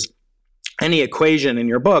 such as, any equation in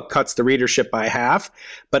your book cuts the readership by half,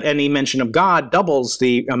 but any mention of God doubles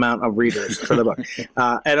the amount of readers for the book.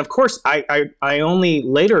 And of course, I only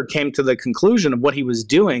later came to the conclusion of what he was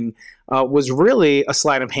doing was really a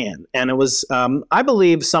sleight of hand. And it was, I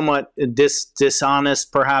believe, somewhat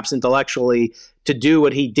dishonest, perhaps intellectually, to do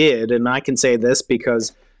what he did. And I can say this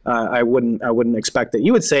because I wouldn't expect that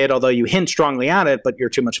you would say it, although you hint strongly at it, but you're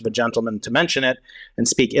too much of a gentleman to mention it and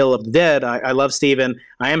speak ill of the dead. I love Stephen.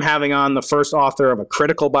 I am having on the first author of a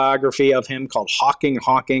critical biography of him called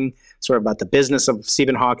Hawking, sort of about the business of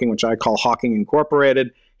Stephen Hawking, which I call Hawking Incorporated.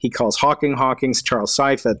 He calls Hawking's Charles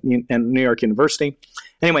Seif at New York University.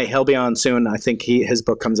 Anyway, he'll be on soon. I think his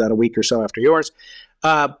book comes out a week or so after yours.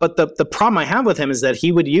 But the problem I have with him is that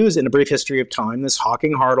he would use, in A Brief History of Time, this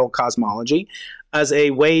Hawking-Hartle cosmology as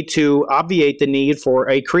a way to obviate the need for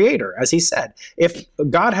a creator. As he said, if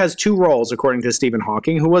God has two roles, according to Stephen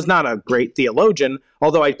Hawking, who was not a great theologian,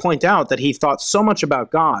 although I point out that he thought so much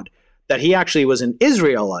about God that he actually was an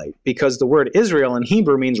Israelite, because the word Israel in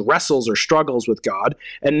Hebrew means wrestles or struggles with God,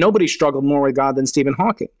 and nobody struggled more with God than Stephen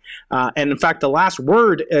Hawking. And in fact, the last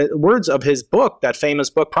words of his book, that famous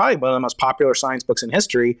book, probably one of the most popular science books in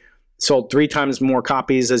history, sold 3 times more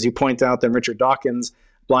copies, as you point out, than Richard Dawkins'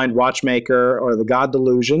 Blind Watchmaker or The God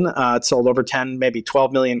Delusion. It sold over 10, maybe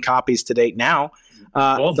 12 million copies to date now.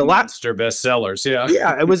 Both monster bestsellers, yeah.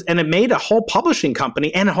 Yeah, it was, and it made a whole publishing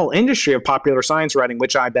company and a whole industry of popular science writing,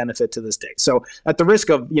 which I benefit to this day. So, at the risk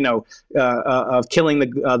of of killing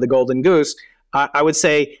the golden goose, I would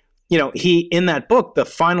say, he, in that book, the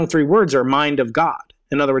final 3 words are "mind of God."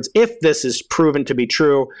 In other words, if this is proven to be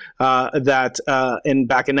true, back in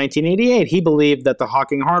 1988, he believed that the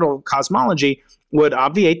Hawking-Hartle cosmology would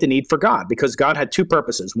obviate the need for God, because God had 2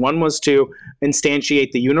 purposes. One was to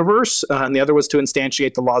instantiate the universe, and the other was to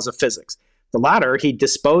instantiate the laws of physics. The latter he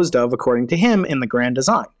disposed of, according to him, in The Grand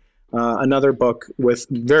Design, another book with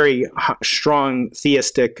very strong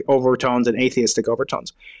theistic overtones and atheistic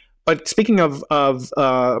overtones. But speaking of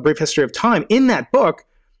A Brief History of Time, in that book,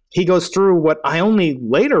 he goes through what I only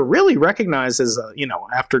later really recognized as,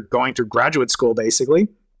 after going through graduate school, basically,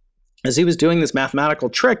 as he was doing this mathematical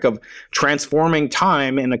trick of transforming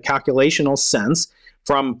time in a calculational sense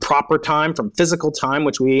from proper time, from physical time,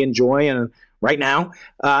 which we enjoy right now,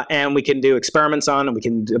 and we can do experiments on, and we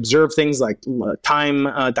can observe things like time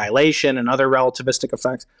dilation and other relativistic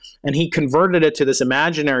effects. And he converted it to this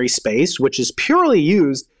imaginary space, which is purely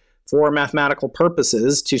used for mathematical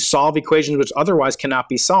purposes to solve equations which otherwise cannot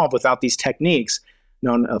be solved without these techniques,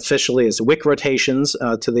 known officially as Wick rotations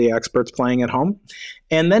to the experts playing at home.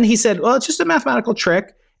 And then he said, well, it's just a mathematical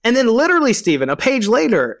trick. And then literally, Stephen, a page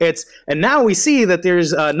later, and now we see that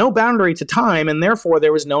there's no boundary to time, and therefore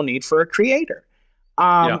there was no need for a creator.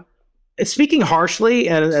 Speaking harshly,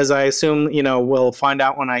 and as I assume, we'll find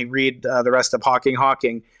out when I read the rest of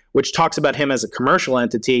Hawking, which talks about him as a commercial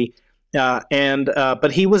entity,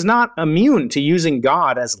 but he was not immune to using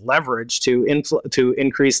God as leverage to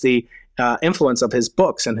increase the influence of his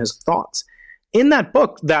books and his thoughts. In that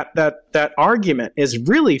book, that argument is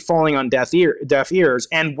really falling on deaf ears.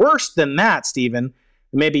 And worse than that, Stephen,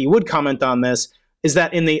 maybe you would comment on this, is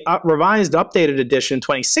that in the revised, updated edition,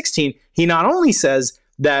 2016, he not only says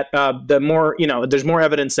that there's more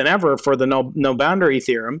evidence than ever for the no boundary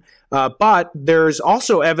theorem, but there's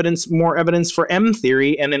also more evidence for M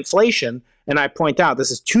theory and inflation. And I point out, this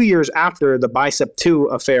is 2 years after the Bicep 2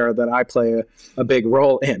 affair that I play a big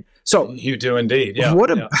role in. So you do indeed. Yeah.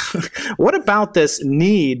 What about this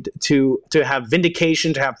need to have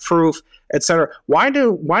vindication, to have proof, et cetera? Why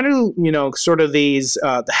do sort of these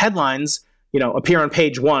the headlines appear on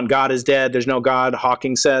page 1? God is dead. There's no God.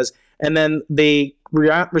 Hawking says, and then the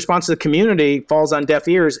response to the community falls on deaf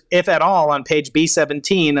ears, if at all, on page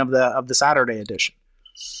B17 of the Saturday edition.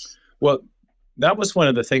 Well, that was one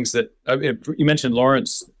of the things that you mentioned,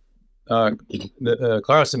 Lawrence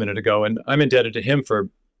Klaus, a minute ago, and I'm indebted to him for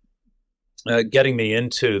getting me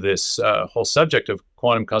into this whole subject of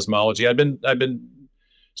quantum cosmology. I've been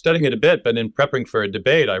studying it a bit, but in prepping for a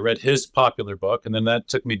debate, I read his popular book, and then that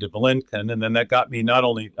took me to Valinkin, and then that got me not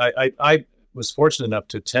only I was fortunate enough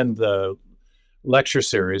to attend the lecture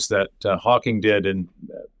series that Hawking did in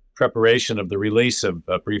preparation of the release of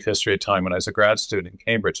A Brief History of Time when I was a grad student in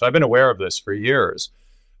Cambridge. So I've been aware of this for years,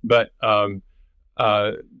 but in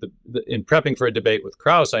prepping for a debate with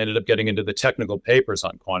Krauss, I ended up getting into the technical papers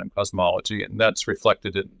on quantum cosmology, and that's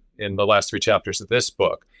reflected in the last 3 chapters of this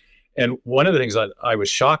book. And one of the things I was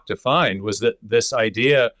shocked to find was that this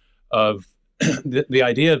idea of the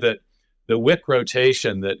idea that the Wick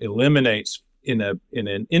rotation that eliminates in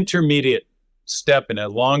an intermediate step in a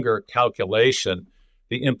longer calculation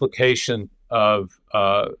the implication of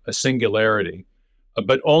a singularity,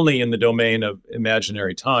 but only in the domain of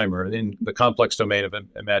imaginary time, or in the complex domain of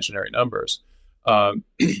imaginary numbers.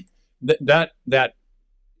 That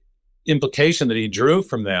implication that he drew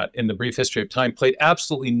from that in The Brief History of Time played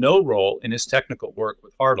absolutely no role in his technical work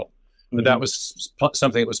with Hartle. Mm-hmm. That was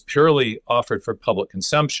something that was purely offered for public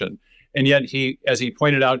consumption. And yet he, as he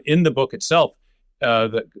pointed out in the book itself,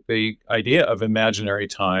 the idea of imaginary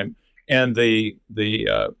time and the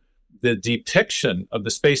depiction of the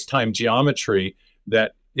space-time geometry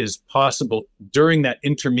that is possible during that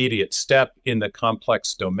intermediate step in the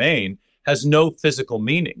complex domain has no physical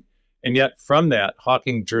meaning. And yet from that,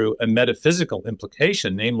 Hawking drew a metaphysical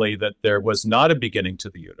implication, namely that there was not a beginning to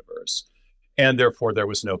the universe, and therefore there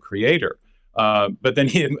was no creator. But then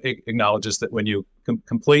he acknowledges that when you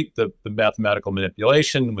complete the mathematical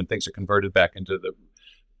manipulation, when things are converted back into the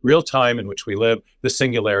real time in which we live, the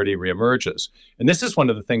singularity reemerges. And this is one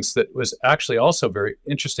of the things that was actually also very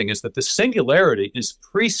interesting, is that the singularity is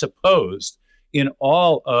presupposed in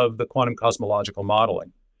all of the quantum cosmological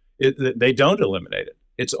modeling. They don't eliminate it.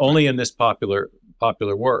 It's only in this popular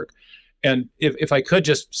work. And if I could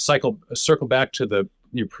just circle back to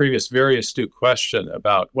your previous very astute question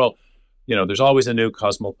about, well, there's always a new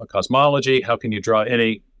cosmology. How can you draw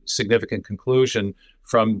any significant conclusion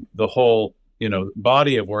from the whole,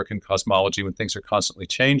 body of work in cosmology when things are constantly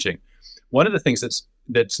changing? One of the things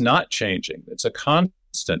that's not changing, that's a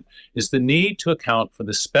constant, is the need to account for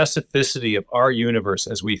the specificity of our universe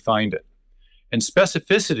as we find it. And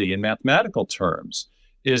specificity in mathematical terms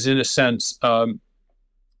is, in a sense,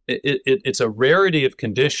 it's a rarity of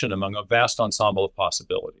condition among a vast ensemble of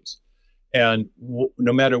possibilities. And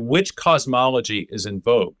no matter which cosmology is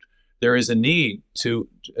invoked, there is a need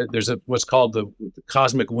there's what's called the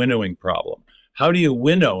cosmic winnowing problem. How do you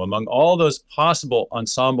winnow among all those possible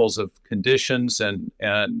ensembles of conditions and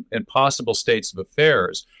possible states of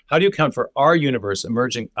affairs? How do you account for our universe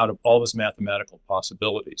emerging out of all those mathematical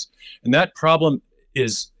possibilities? And that problem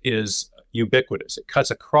is ubiquitous. It cuts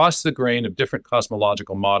across the grain of different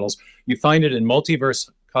cosmological models. You find it in multiverse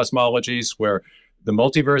cosmologies, where the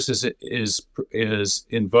multiverse is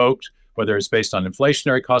invoked, whether it's based on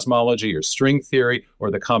inflationary cosmology or string theory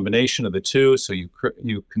or the combination of the two. So you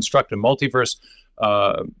construct a multiverse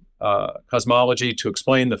cosmology to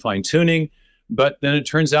explain the fine-tuning, but then it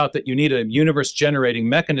turns out that you need a universe-generating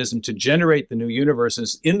mechanism to generate the new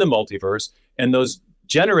universes in the multiverse, and those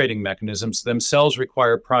generating mechanisms themselves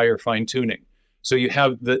require prior fine-tuning. So you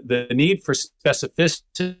have the need for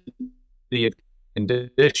specificity of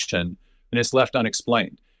condition, and it's left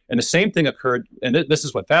unexplained. And the same thing occurred, and this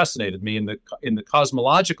is what fascinated me in the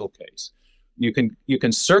cosmological case. You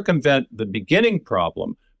can circumvent the beginning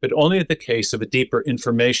problem, but only in the case of a deeper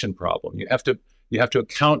information problem. You have to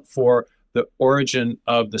account for the origin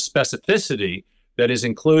of the specificity that is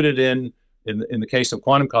included in the case of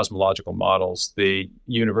quantum cosmological models, the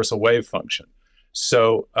universal wave function.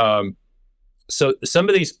 So some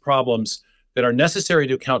of these problems that are necessary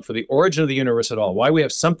to account for the origin of the universe at all, why we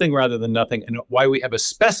have something rather than nothing, and why we have a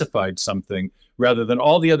specified something rather than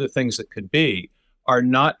all the other things that could be, are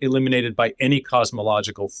not eliminated by any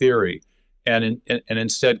cosmological theory, and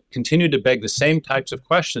instead continue to beg the same types of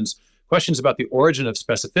questions about the origin of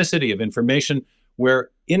specificity of information, where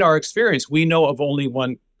in our experience we know of only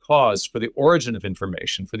one cause for the origin of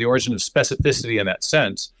information, for the origin of specificity in that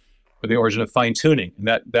sense, for the origin of fine-tuning, and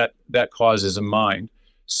that cause is a mind.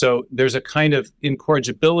 So there's a kind of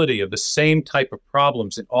incorrigibility of the same type of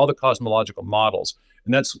problems in all the cosmological models.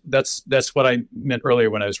 And that's what I meant earlier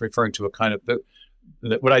when I was referring to a kind of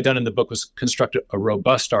what I'd done in the book was construct a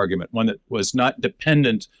robust argument, one that was not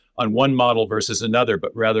dependent on one model versus another,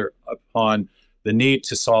 but rather upon the need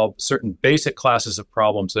to solve certain basic classes of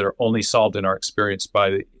problems that are only solved in our experience by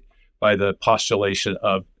the postulation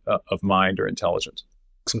of mind or intelligence.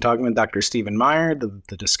 So I'm talking with Dr. Stephen Meyer,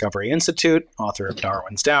 the Discovery Institute, author of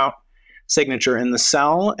Darwin's Doubt, Signature in the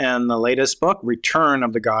Cell, and the latest book, Return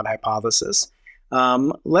of the God Hypothesis.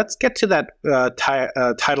 Let's get to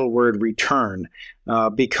that title word, return,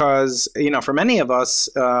 because for many of us,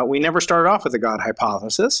 we never started off with the God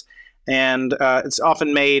hypothesis, and it's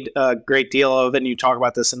often made a great deal of, and you talk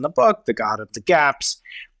about this in the book, the God of the gaps,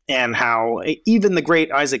 and how even the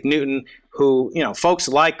great Isaac Newton, who folks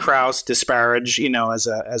like Krauss disparage, as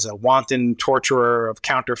a wanton torturer of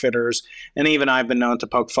counterfeiters, and even I've been known to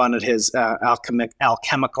poke fun at his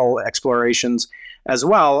alchemical explorations as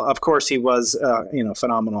well. Of course, he was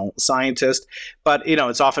phenomenal scientist, but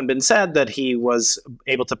it's often been said that he was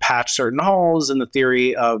able to patch certain holes in the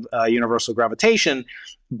theory of universal gravitation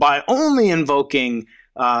by only invoking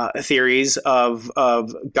theories of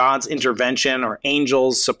God's intervention or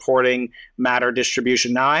angels supporting matter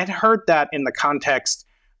distribution. Now, I had heard that in the context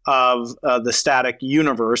of the static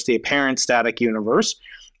universe, the apparent static universe.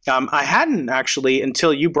 I hadn't actually,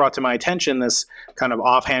 until you brought to my attention this kind of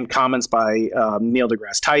offhand comments by Neil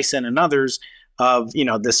deGrasse Tyson and others of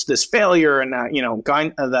this failure and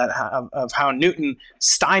of how Newton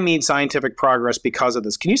stymied scientific progress because of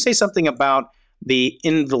this. Can you say something about the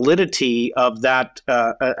invalidity of that,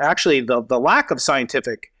 actually the lack of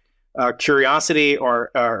scientific curiosity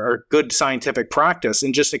or good scientific practice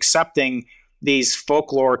in just accepting these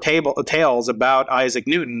folklore tales about Isaac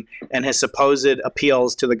Newton and his supposed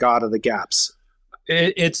appeals to the God of the gaps?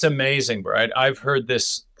 It's amazing, right? I've heard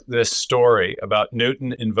this story about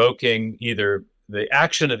Newton invoking either the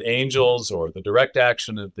action of angels or the direct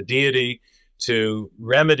action of the deity to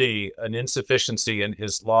remedy an insufficiency in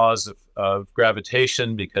his laws of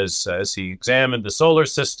gravitation, because as he examined the solar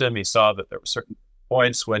system, he saw that there were certain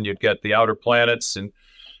points when you'd get the outer planets in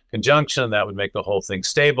conjunction that would make the whole thing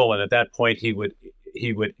stable. And at that point, he would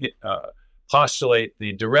postulate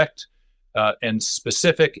the direct and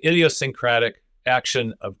specific idiosyncratic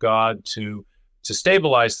action of God to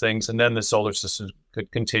stabilize things, and then the solar system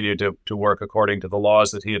could continue to work according to the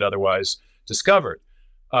laws that he had otherwise discovered.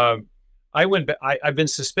 I've been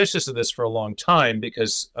suspicious of this for a long time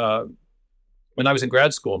because when I was in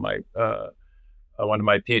grad school, one of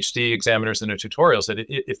my PhD examiners in a tutorial said,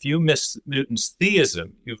 if you miss Newton's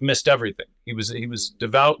theism, you've missed everything. He was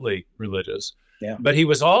devoutly religious, but he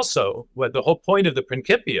was also, the whole point of the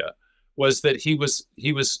Principia was that he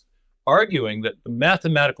was arguing that the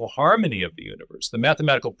mathematical harmony of the universe, the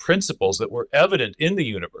mathematical principles that were evident in the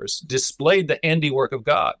universe, displayed the handiwork of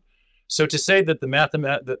God. So to say that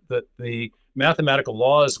the mathematical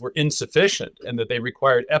laws were insufficient and that they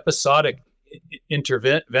required episodic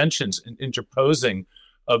interventions and interposing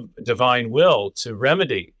of divine will to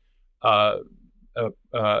remedy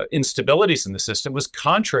instabilities in the system was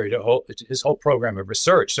contrary to his whole program of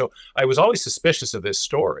research. So I was always suspicious of this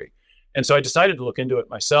story. And so I decided to look into it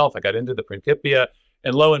myself. I got into the Principia,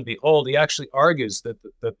 and lo and behold, he actually argues that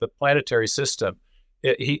the planetary system,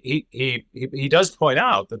 he does point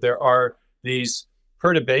out that there are these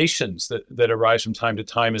perturbations that arise from time to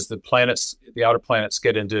time as the outer planets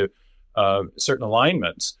get into certain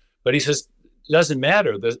alignments. But he says it doesn't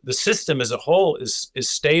matter. The system as a whole is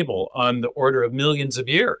stable on the order of millions of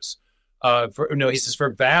years. He says for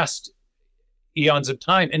vast eons of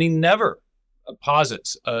time, and he never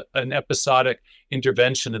posits an episodic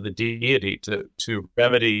intervention of the deity to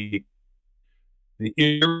remedy the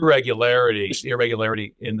irregularity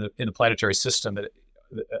in the planetary system,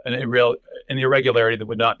 an irregularity that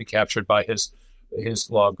would not be captured by his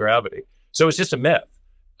law of gravity. So it's just a myth.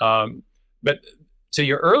 But to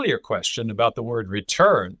your earlier question about the word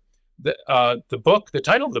return, the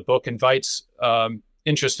title of the book invites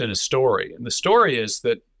interest in a story, and the story is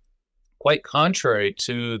that, quite contrary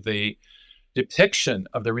to the depiction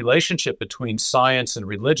of the relationship between science and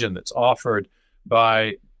religion that's offered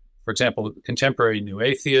by, for example, contemporary new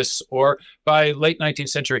atheists or by late 19th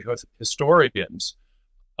century historians,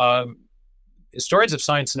 historians of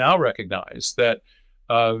science now recognize that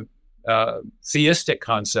theistic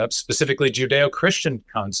concepts, specifically Judeo-Christian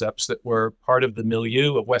concepts that were part of the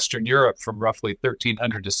milieu of Western Europe from roughly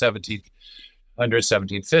 1300 to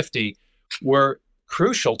 1750, were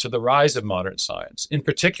crucial to the rise of modern science. In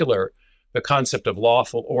particular, the concept of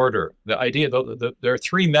lawful order, the idea that there are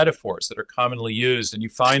three metaphors that are commonly used, and you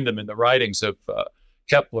find them in the writings of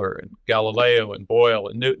Kepler and Galileo and Boyle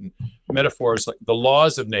and Newton, metaphors like the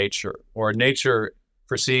laws of nature, or nature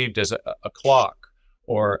perceived as a clock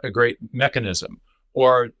or a great mechanism,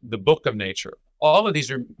 or the book of nature. All of these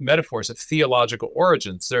are metaphors of theological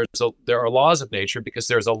origins. There are laws of nature because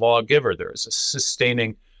there's a lawgiver. There is a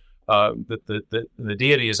sustaining. The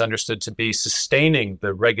deity is understood to be sustaining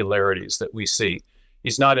the regularities that we see.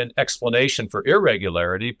 He's not an explanation for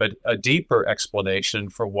irregularity, but a deeper explanation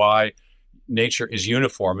for why nature is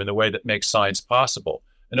uniform in the way that makes science possible.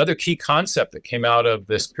 Another key concept that came out of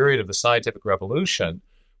this period of the scientific revolution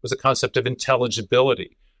was the concept of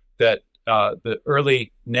intelligibility, that the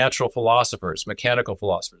early natural philosophers, mechanical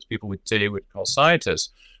philosophers, people we today would call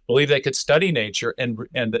scientists, believe they could study nature and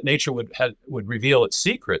that nature would reveal its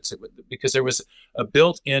secrets, because there was a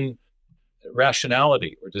built-in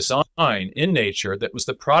rationality or design in nature that was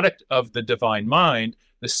the product of the divine mind,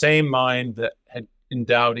 the same mind that had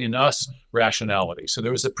endowed in us rationality. So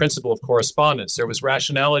there was a principle of correspondence. There was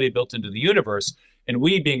rationality built into the universe, and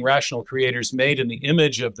we, being rational creators made in the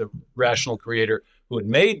image of the rational creator who had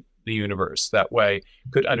made the universe that way,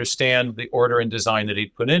 could understand the order and design that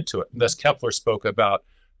he'd put into it. And thus Kepler spoke about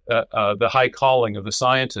the high calling of the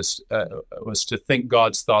scientist was to think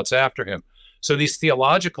God's thoughts after him. So these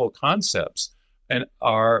theological concepts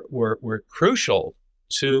were crucial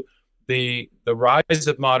to the rise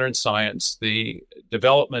of modern science, the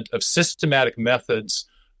development of systematic methods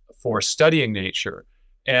for studying nature.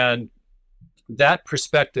 And that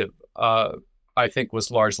perspective, I think,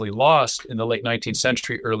 was largely lost in the late 19th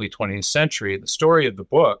century, early 20th century. The story of the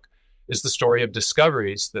book is the story of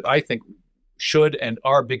discoveries that I think should and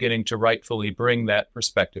are beginning to rightfully bring that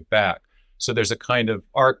perspective back. So there's a kind of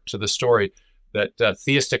arc to the story that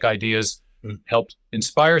theistic ideas helped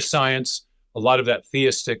inspire science. A lot of that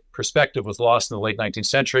theistic perspective was lost in the late 19th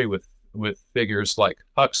century with figures like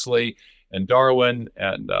Huxley and Darwin,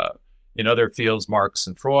 and in other fields, Marx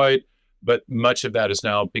and Freud. But much of that is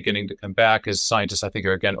now beginning to come back as scientists, I think,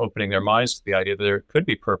 are again opening their minds to the idea that there could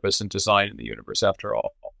be purpose and design in the universe after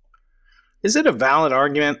all. Is it a valid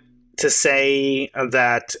argument to say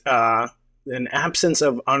that an absence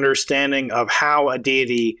of understanding of how a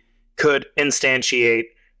deity could instantiate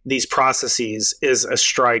these processes is a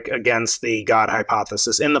strike against the God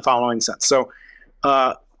hypothesis in the following sense? So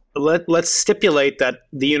let's stipulate that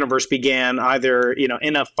the universe began either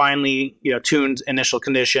in a finely tuned initial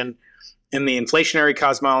condition in the inflationary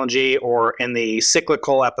cosmology or in the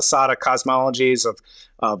cyclical episodic cosmologies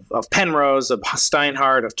of Penrose, of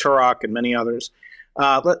Steinhardt, of Turok, and many others.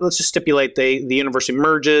 Let's just stipulate the universe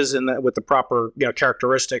emerges with the proper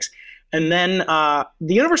characteristics. And then the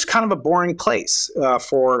universe is kind of a boring place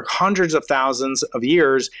for hundreds of thousands of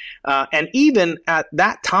years. And even at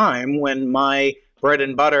that time when my bread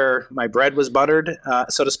was buttered,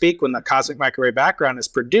 so to speak, when the cosmic microwave background is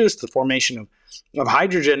produced, the formation of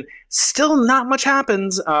hydrogen, still not much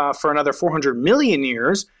happens for another 400 million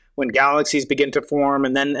years when galaxies begin to form.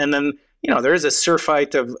 And then there is a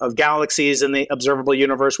surfeit of galaxies in the observable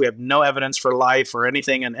universe. We have no evidence for life or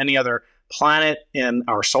anything in any other planet in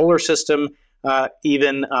our solar system,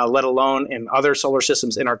 even let alone in other solar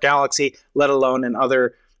systems in our galaxy, let alone in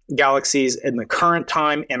other galaxies in the current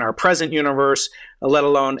time in our present universe, let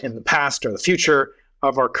alone in the past or the future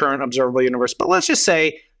of our current observable universe. But let's just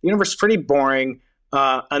say the universe is pretty boring.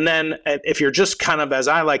 And then if you're just kind of, as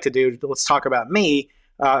I like to do, let's talk about me,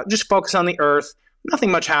 just focus on the Earth.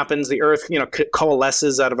 Nothing much happens. The Earth,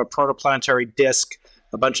 coalesces out of a protoplanetary disk,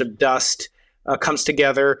 a bunch of dust comes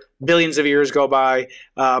together, billions of years go by.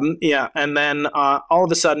 And then all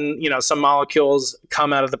of a sudden, some molecules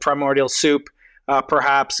come out of the primordial soup,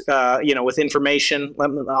 perhaps, with information.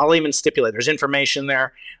 I'll even stipulate there's information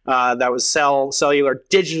there that was cellular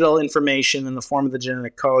digital information in the form of the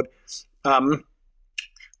genetic code.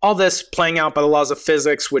 All this playing out by the laws of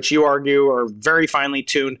physics, which you argue are very finely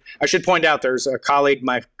tuned. I should point out there's a colleague,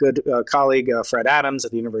 my good colleague, Fred Adams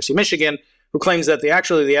at the University of Michigan, who claims that the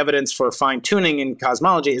evidence for fine tuning in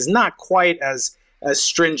cosmology is not quite as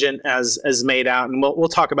stringent as made out. And we'll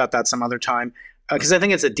talk about that some other time, because I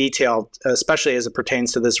think it's a detail, especially as it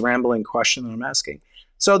pertains to this rambling question that I'm asking.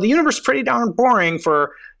 So the universe is pretty darn boring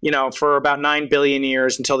for about 9 billion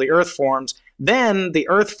years until the Earth forms. Then the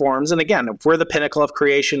Earth forms, and again, if we're the pinnacle of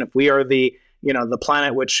creation, if we are the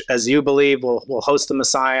planet which, as you believe, will host the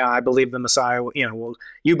Messiah, I believe the Messiah,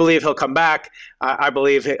 you believe he'll come back. I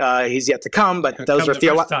believe he's yet to come, but those are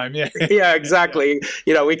theological. Yeah, exactly.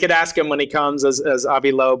 We could ask him when he comes, as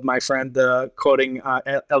Avi Loeb, my friend, quoting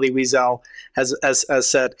Elie Wiesel, has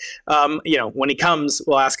said. When he comes,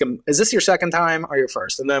 we'll ask him, "Is this your second time or your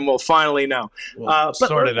first?" And then we'll finally know. We'll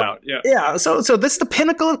sort it out. Yeah. Yeah. So this is the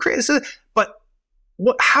pinnacle of creation. But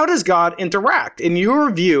how does God interact, in your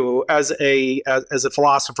view, as a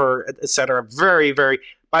philosopher, et cetera? Very, very.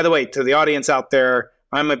 By the way, to the audience out there,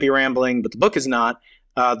 I might be rambling, but the book is not.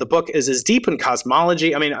 The book is as deep in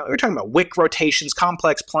cosmology. I mean, we're talking about Wick rotations,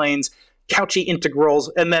 complex planes, Cauchy integrals,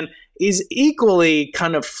 and then is equally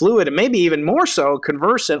kind of fluid, and maybe even more so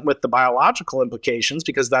conversant with the biological implications,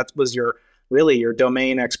 because that was your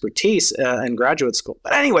domain expertise in graduate school.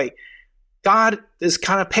 But anyway, God is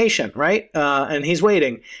kind of patient, right? And he's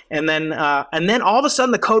waiting. And then all of a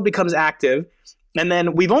sudden the code becomes active. And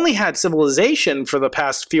then we've only had civilization for the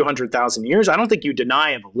past few 100,000 years. I don't think you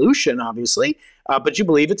deny evolution, obviously, but you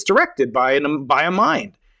believe it's directed by a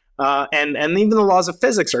mind. And even the laws of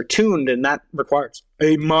physics are tuned, and that requires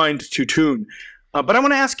a mind to tune. But I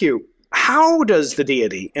want to ask you, how does the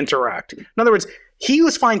deity interact? In other words, he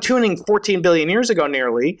was fine-tuning 14 billion years ago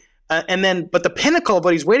nearly, but the pinnacle of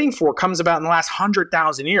what he's waiting for comes about in the last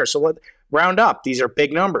 100,000 years. So let's round up. These are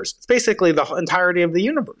big numbers. It's basically the entirety of the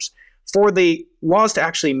universe for the laws to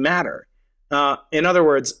actually matter. In other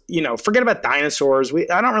words, forget about dinosaurs.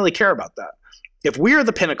 I don't really care about that. If we are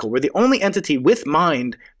the pinnacle, we're the only entity with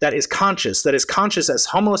mind that is conscious as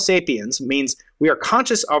Homo sapiens, means we are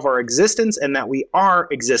conscious of our existence and that we are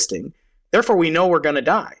existing. Therefore, we know we're going to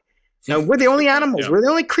die. Now, we're the only animals. Yeah. We're the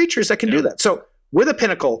only creatures that can do that. So we're the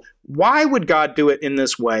pinnacle. Why would God do it in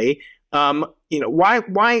this way?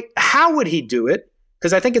 Why? How would he do it?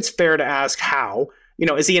 Because I think it's fair to ask how.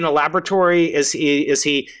 Is he in a laboratory? Is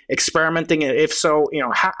he experimenting? If so,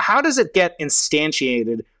 how does it get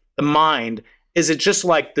instantiated? The mind. Is it just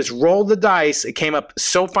like this roll the dice? It came up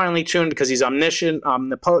so finely tuned because he's omniscient,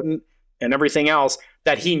 omnipotent, and everything else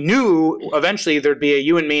that he knew eventually there'd be a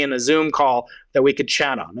you and me in a Zoom call that we could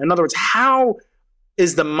chat on. In other words, how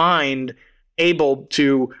is the mind able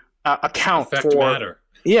to account for matter?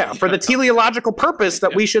 For the teleological purpose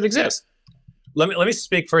that we should exist? let me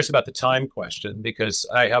speak first about the time question, because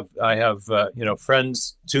I have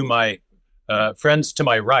friends to my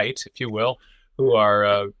right, if you will, who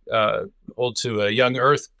are hold to a young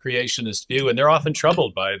Earth creationist view, and they're often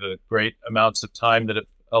troubled by the great amounts of time that have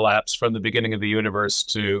elapsed from the beginning of the universe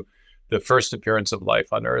to the first appearance of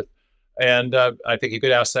life on Earth. And I think you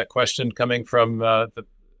could ask that question coming from the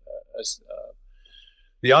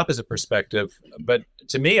opposite perspective. But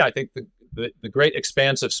to me, I think the great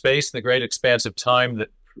expanse of space, the great expanse of time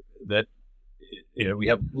that we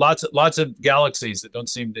have lots of galaxies that don't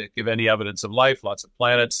seem to give any evidence of life, lots of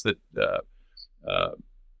planets that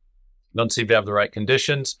don't seem to have the right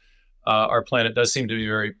conditions. Our planet does seem to be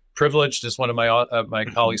very privileged, as one of my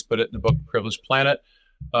colleagues put it in the book, Privileged Planet.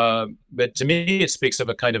 But to me, it speaks of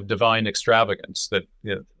a kind of divine extravagance, that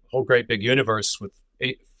the whole great big universe with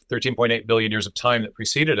 13.8 billion years of time that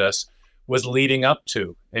preceded us was leading up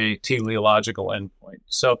to a teleological endpoint.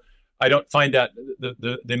 So I don't find that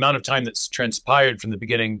the amount of time that's transpired from the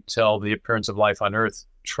beginning till the appearance of life on Earth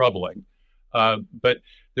troubling. But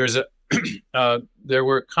there's there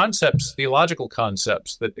were theological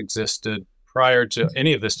concepts that existed prior to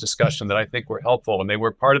any of this discussion that I think were helpful, and they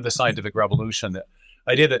were part of the scientific revolution. The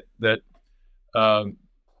idea that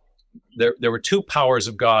there were two powers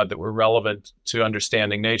of God that were relevant to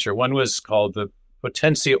understanding nature. One was called the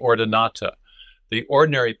potentia ordinata, the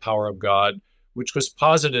ordinary power of God, which was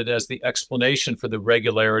posited as the explanation for the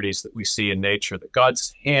regularities that we see in nature, that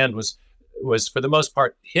God's hand was for the most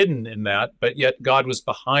part hidden in that, but yet God was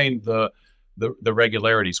behind the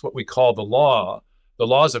regularities. What we call the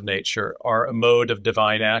laws of nature are a mode of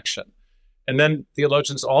divine action. And then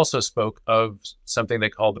theologians also spoke of something they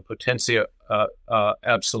call the potentia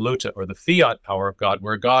absoluta, or the fiat power of God,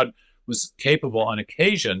 where God was capable on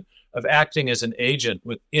occasion of acting as an agent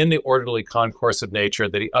within the orderly concourse of nature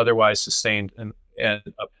that he otherwise sustained and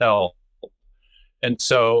upheld. And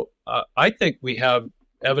so I think we have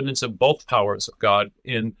evidence of both powers of God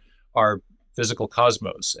in our physical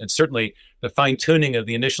cosmos, and certainly the fine-tuning of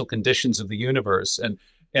the initial conditions of the universe.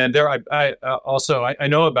 And there, I also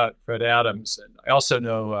know about Fred Adams, and I also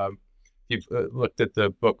know you've looked at the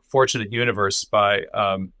book Fortunate Universe by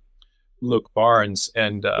Luke Barnes,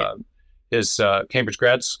 and his Cambridge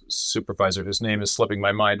grad supervisor, whose name is slipping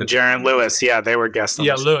my mind. Jaron Lewis, yeah, they were guests on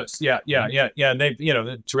this. Lewis, yeah, and they've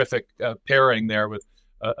the terrific pairing there with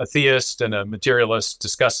a theist and a materialist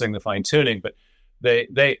discussing the fine-tuning, but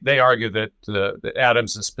they argue that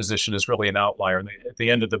Adams's position is really an outlier. And at the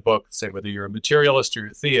end of the book, say whether you're a materialist or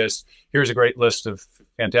a theist, here's a great list of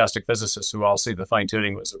fantastic physicists who all see the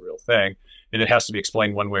fine-tuning was a real thing, and it has to be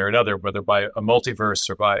explained one way or another, whether by a multiverse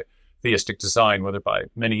or by theistic design, whether by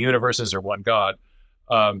many universes or one God.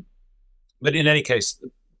 But in any case,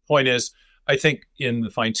 the point is, I think in the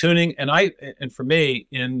fine-tuning, and for me,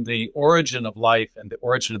 in the origin of life and the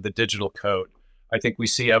origin of the digital code, I think we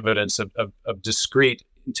see evidence of discrete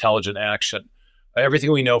intelligent action.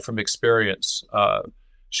 Everything we know from experience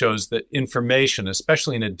shows that information,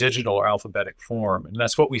 especially in a digital or alphabetic form, and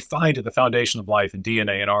that's what we find at the foundation of life in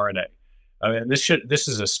DNA and RNA. I mean, this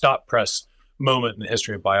is a stop-press moment in the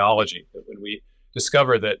history of biology, that when we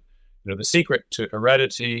discover that the secret to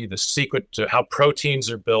heredity, the secret to how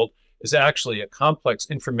proteins are built, is actually a complex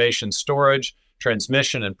information storage,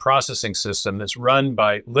 transmission, and processing system that's run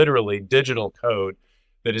by literally digital code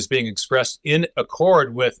that is being expressed in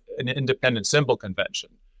accord with an independent symbol convention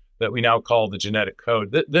that we now call the genetic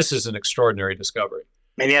code. This is an extraordinary discovery.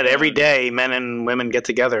 And yet every day, men and women get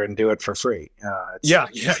together and do it for free. Yeah.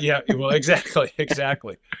 Well, exactly.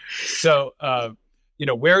 So,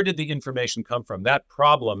 where did the information come from? That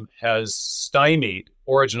problem has stymied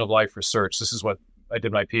origin of life research. This is what I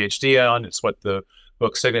did my PhD on. It's what the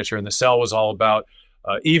book Signature in the Cell was all about.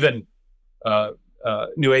 Even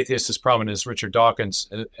new atheists as prominent as Richard Dawkins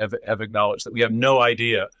have acknowledged that we have no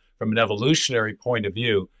idea from an evolutionary point of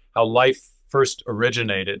view how life first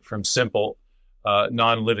originated from simple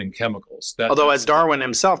non-living chemicals. Although, as Darwin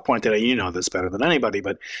himself pointed out, you know this better than anybody,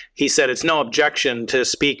 but he said it's no objection to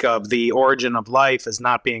speak of the origin of life as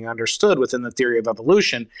not being understood within the theory of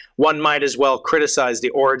evolution. One might as well criticize the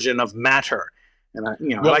origin of matter. And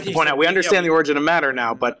I like to point out, we understand the origin of matter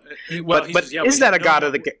now, but is that a God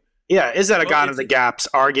of the God of the gaps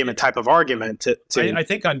argument type of argument? I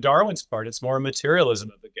think on Darwin's part, it's more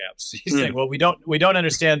materialism of the gaps. He's saying, well, we don't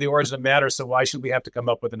understand the origin of matter, so why should we have to come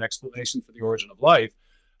up with an explanation for the origin of life?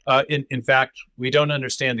 In fact, we don't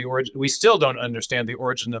understand the origin. We still don't understand the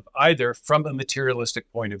origin of either from a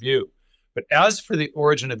materialistic point of view. But as for the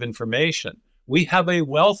origin of information, we have a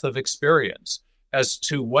wealth of experience as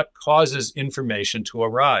to what causes information to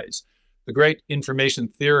arise. The great information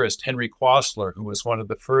theorist Henry Quastler, who was one of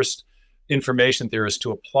the first information theorists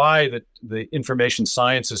to apply the information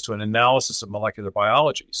sciences to an analysis of molecular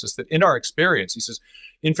biology. He says that in our experience, he says,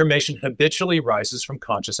 information habitually rises from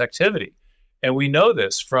conscious activity. And we know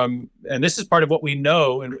this and this is part of what we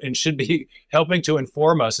know and should be helping to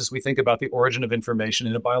inform us as we think about the origin of information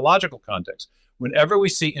in a biological context. Whenever we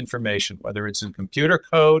see information, whether it's in computer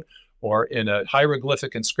code or in a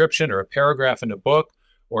hieroglyphic inscription or a paragraph in a book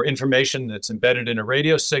or information that's embedded in a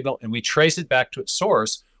radio signal, and we trace it back to its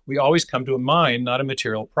source, we always come to a mind, not a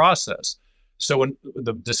material process. So when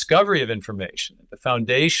the discovery of information, the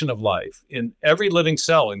foundation of life in every living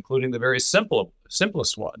cell, including the very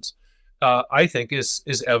simplest ones, I think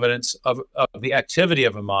is evidence of the activity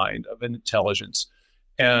of a mind, of an intelligence.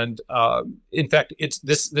 And in fact, it's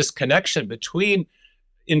this connection between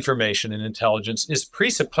information and intelligence is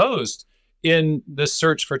presupposed in the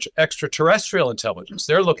search for extraterrestrial intelligence.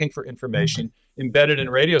 They're looking for information embedded in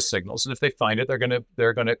radio signals, and if they find it,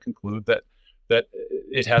 they're going to conclude that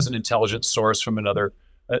it has an intelligent source from another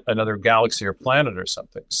galaxy or planet or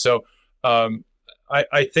something. So I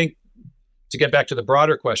think, to get back to the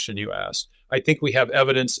broader question you asked, I think we have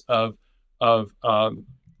evidence of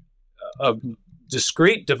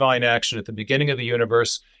discrete divine action at the beginning of the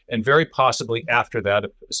universe, and very possibly after that,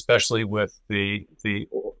 especially with the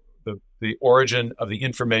origin of the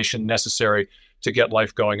information necessary to get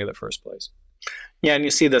life going in the first place. Yeah, and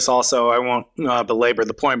you see this also, I won't belabor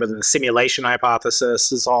the point, but the simulation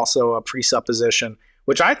hypothesis is also a presupposition,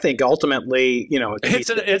 which I think ultimately,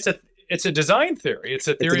 it's a design theory. It's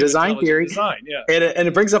a theory. It's a design theory. Design, yeah. And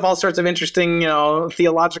it brings up all sorts of interesting,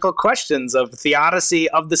 theological questions of theodicy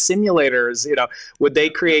of the simulators. Would they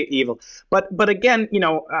create evil? But again,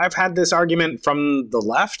 I've had this argument from the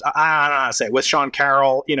left. I don't know how to say it, with Sean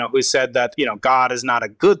Carroll, who said that God is not a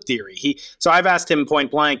good theory. So I've asked him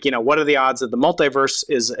point blank, what are the odds that the multiverse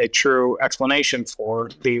is a true explanation for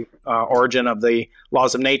the origin of the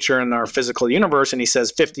laws of nature in our physical universe? And he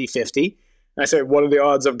says 50-50. And I say, what are the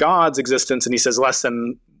odds of God's existence? And he says less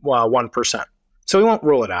than 1%. So he won't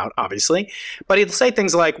rule it out, obviously. But he'll say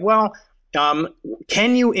things like,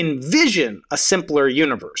 can you envision a simpler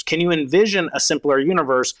universe? Can you envision a simpler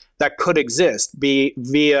universe that could exist, be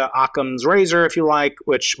via Occam's razor, if you like,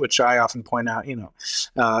 which I often point out,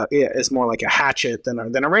 is more like a hatchet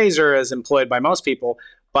than a razor, as employed by most people.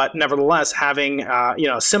 But nevertheless, having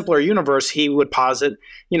a simpler universe, he would posit,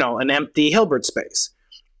 an empty Hilbert space.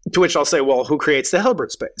 To which I'll say, well, who creates the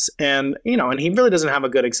Hilbert space? And, and he really doesn't have a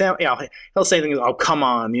good example. He'll say things, oh, come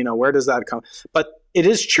on, where does that come? But it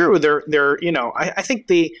is true. I think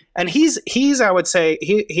he's, I would say,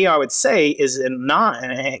 I would say is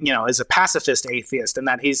is a pacifist atheist, and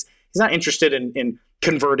that he's not interested in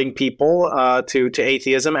converting people to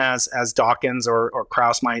atheism as Dawkins or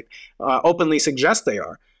Krauss might openly suggest they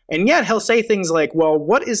are. And yet he'll say things like, well,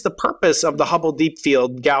 what is the purpose of the Hubble Deep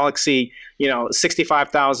Field galaxy,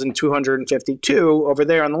 65,252 over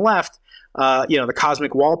there on the left, the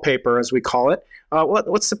cosmic wallpaper, as we call it?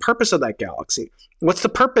 What's the purpose of that galaxy? What's the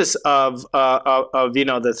purpose of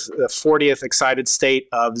the 40th excited state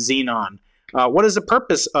of xenon? What is the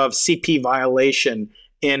purpose of CP violation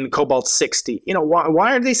in cobalt-60?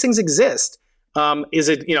 Why do these things exist? Is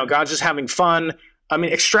it, God's just having fun? I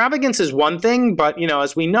mean, extravagance is one thing, but,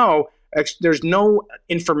 as we know, there's no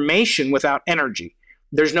information without energy.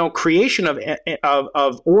 There's no creation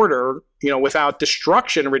of order, without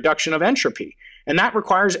destruction and reduction of entropy. And that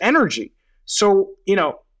requires energy. So,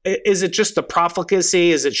 is it just the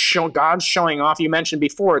profligacy? Is it God showing off? You mentioned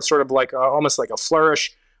before, it's sort of like almost like a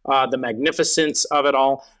flourish, the magnificence of it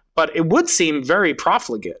all. But it would seem very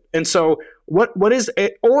profligate. And so what is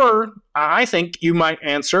it? Or I think you might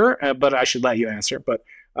answer, but I should let you answer. But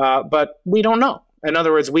we don't know. In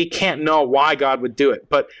other words, we can't know why God would do it.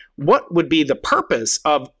 But what would be the purpose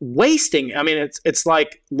of wasting? I mean, it's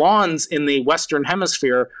like lawns in the Western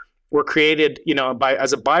Hemisphere were created,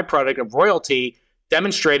 as a byproduct of royalty,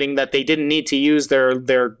 demonstrating that they didn't need to use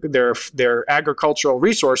their agricultural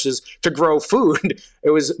resources to grow food.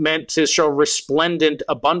 It was meant to show resplendent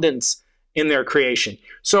abundance in their creation.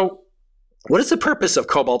 So what is the purpose of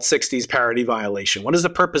cobalt-60's parity violation? What is the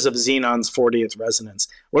purpose of xenon's 40th resonance?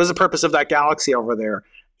 What is the purpose of that galaxy over there?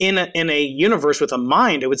 In a universe with a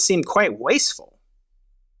mind, it would seem quite wasteful.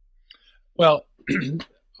 Well,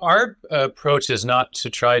 our approach is not to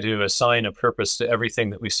try to assign a purpose to everything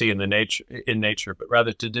that we see in nature, but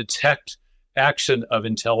rather to detect action of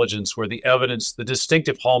intelligence where the evidence, the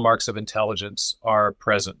distinctive hallmarks of intelligence are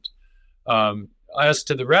present. As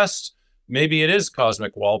to the rest, maybe it is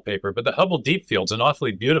cosmic wallpaper, but the Hubble Deep Field's an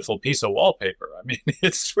awfully beautiful piece of wallpaper. I mean,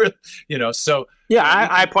 it's really, so. Yeah,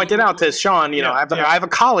 I pointed out to Sean, I have a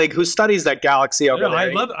colleague who studies that galaxy over there.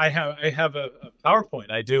 I have a PowerPoint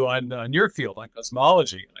I do on your field, on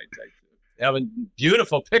cosmology. I have a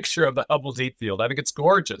beautiful picture of the Hubble Deep Field. I think it's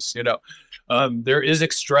gorgeous. There is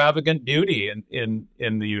extravagant beauty in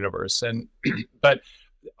the universe, but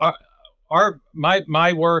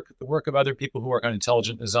my work, the work of other people who work on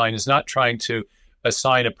intelligent design, is not trying to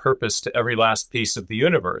assign a purpose to every last piece of the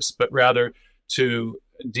universe, but rather to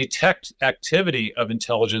detect activity of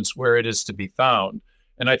intelligence where it is to be found.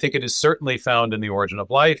 And I think it is certainly found in the origin of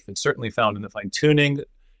life. It's certainly found in the fine-tuning.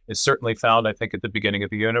 It's certainly found, I think, at the beginning of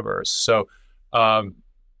the universe. So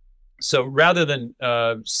rather than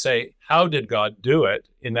say, how did God do it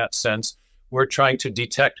in that sense, we're trying to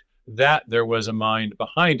detect that there was a mind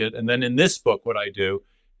behind it. And then in this book, what I do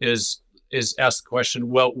is ask the question,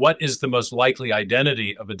 well, what is the most likely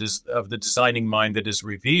identity of the designing mind that is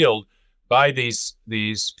revealed by these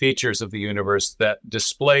features of the universe that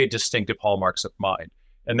display distinctive hallmarks of mind?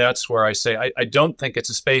 And that's where I say, I don't think it's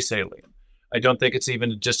a space alien. I don't think it's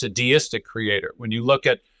even just a deistic creator. When you look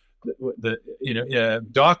at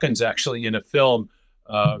Dawkins, actually, in a film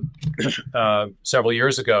several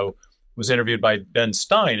years ago, was interviewed by Ben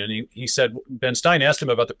Stein, and he said, Ben Stein asked him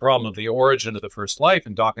about the problem of the origin of the first life,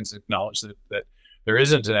 and Dawkins acknowledged that there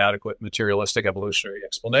isn't an adequate materialistic evolutionary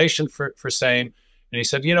explanation for same. And he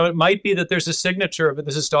said, it might be that there's a signature of it.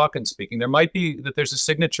 This is Dawkins speaking. There might be that there's a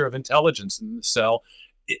signature of intelligence in the cell,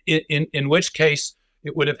 in which case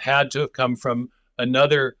it would have had to have come from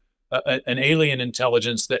another, an alien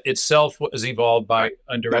intelligence that itself was evolved by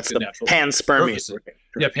undirected natural panspermia.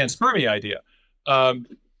 Yeah, panspermia idea.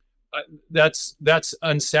 That's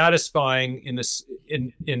unsatisfying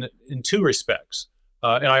in two respects,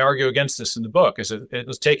 and I argue against this in the book.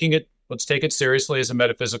 Let's take it seriously as a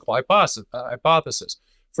metaphysical hypothesis.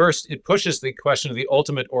 First, it pushes the question of the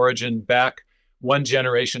ultimate origin back one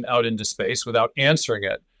generation out into space without answering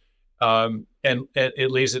it, and it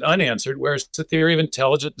leaves it unanswered. Whereas the theory of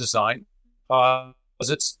intelligent design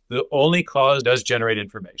posits the only cause does generate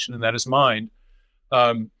information, and that is mind.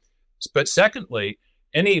 But secondly,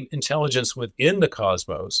 any intelligence within the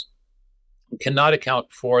cosmos cannot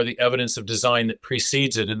account for the evidence of design that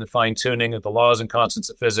precedes it in the fine-tuning of the laws and constants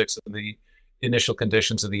of physics and the initial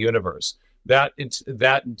conditions of the universe. That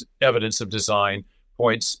evidence of design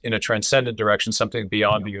points in a transcendent direction, something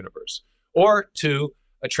beyond the universe, or to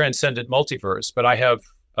a transcendent multiverse. But I have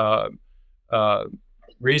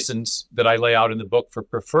reasons that I lay out in the book for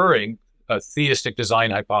preferring a theistic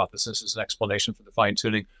design hypothesis as an explanation for the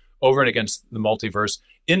fine-tuning over and against the multiverse.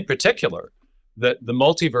 In particular, that the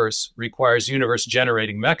multiverse requires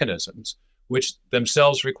universe-generating mechanisms, which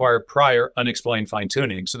themselves require prior unexplained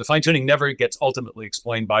fine-tuning. So the fine-tuning never gets ultimately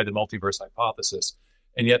explained by the multiverse hypothesis.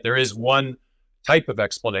 And yet there is one type of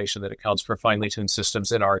explanation that accounts for finely tuned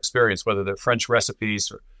systems in our experience, whether they're French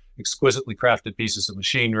recipes or exquisitely crafted pieces of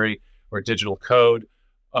machinery or digital code.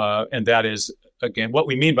 And that is, again, what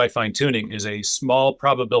we mean by fine-tuning is a small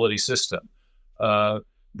probability system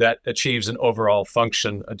that achieves an overall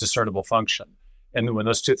function, a discernible function. And when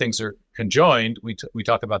those two things are conjoined, we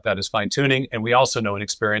talk about that as fine-tuning, and we also know in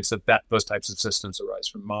experience that those types of systems arise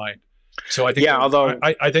from mind. So I think,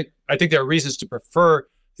 I think there are reasons to prefer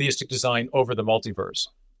theistic design over the multiverse.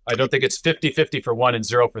 I don't think it's 50-50 for one and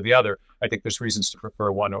 0 for the other. I think there's reasons to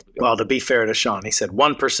prefer one over the other. Well, to be fair to Sean, he said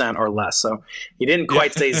 1% or less. So he didn't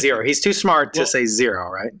quite say 0. He's too smart to say 0,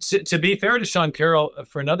 right? To be fair to Sean Carroll,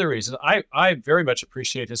 for another reason, I very much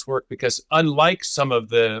appreciate his work because unlike some of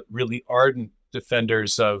the really ardent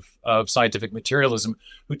defenders of scientific materialism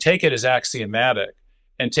who take it as axiomatic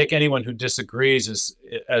and take anyone who disagrees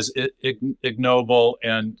as ignoble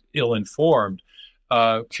and ill-informed,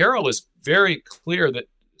 Carroll is very clear that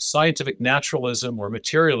scientific naturalism or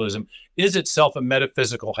materialism is itself a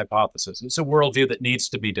metaphysical hypothesis. It's a worldview that needs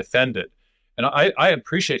to be defended. And I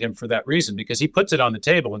appreciate him for that reason, because he puts it on the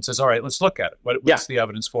table and says, all right, let's look at it. What's the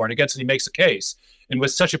evidence for and against it? He makes a case. And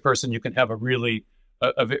with such a person, you can have a really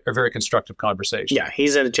a very constructive conversation. Yeah,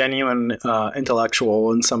 he's a genuine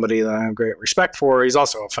intellectual and somebody that I have great respect for. He's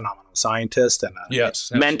also a phenomenal scientist and a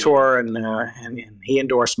mentor, and he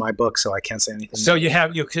endorsed my book, so I can't say anything. So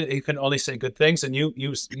you can only say good things, and you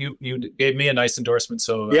gave me a nice endorsement.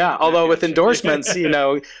 So yeah, although with endorsements,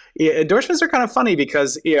 endorsements are kind of funny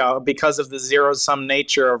because of the zero-sum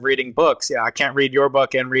nature of reading books. I can't read your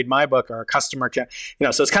book and read my book, or a customer can't.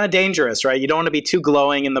 So it's kind of dangerous, right? You don't want to be too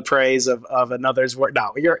glowing in the praise of another's work.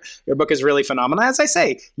 No, your book is really phenomenal. As I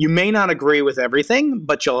say, you may not agree with everything,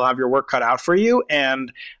 but you'll have your work cut out for you.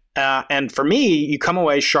 And And for me, you come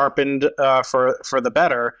away sharpened for the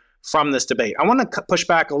better from this debate. I want to push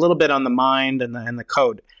back a little bit on the mind and the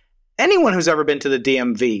code. Anyone who's ever been to the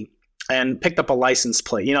DMV and picked up a license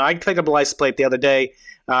plate, I picked up a license plate the other day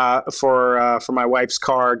for my wife's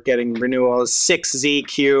car getting renewal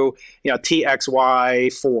 6ZQ,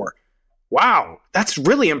 TXY4. Wow, that's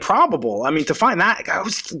really improbable. I mean, to find that,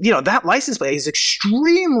 that license plate is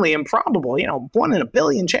extremely improbable. 1 in a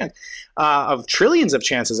billion chance of trillions of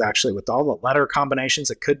chances, actually, with all the letter combinations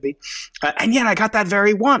it could be. And yet I got that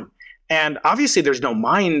very one. And obviously there's no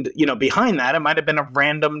mind, behind that. It might have been a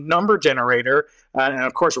random number generator. And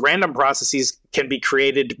of course, random processes can be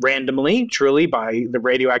created randomly, truly, by the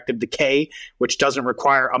radioactive decay, which doesn't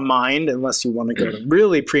require a mind unless you want to go to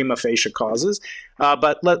really prima facie causes.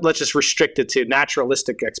 But let's just restrict it to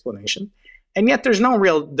naturalistic explanation. And yet there's no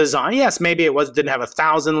real design. Yes, maybe it didn't have a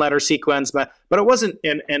 1,000-letter sequence, but it wasn't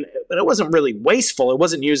but it wasn't really wasteful. It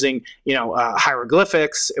wasn't using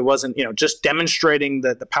hieroglyphics. It wasn't just demonstrating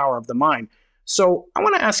the power of the mind. So I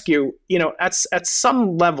want to ask you, at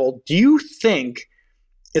some level, do you think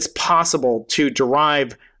it's possible to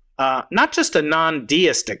derive not just a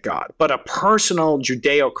non-deistic God, but a personal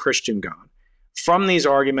Judeo-Christian God from these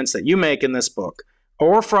arguments that you make in this book,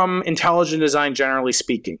 or from intelligent design generally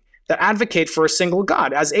speaking, that advocate for a single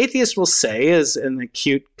God? As atheists will say, is in the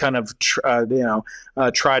cute kind of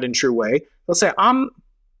tried and true way, they'll say, I'm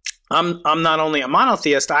not only a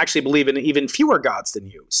monotheist, I actually believe in even fewer gods than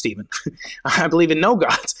you, Stephen. I believe in no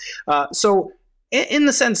gods. So in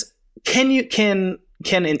the sense, can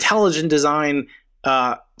intelligent design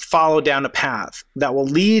follow down a path that will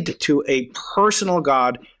lead to a personal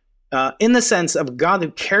God, in the sense of a God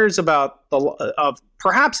who cares about of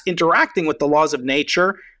perhaps interacting with the laws of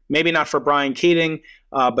nature, maybe not for Brian Keating,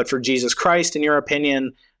 but for Jesus Christ, in your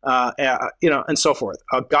opinion, and so forth.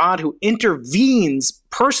 A God who intervenes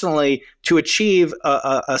personally to achieve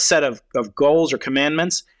a set of goals or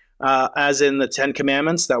commandments, as in the 10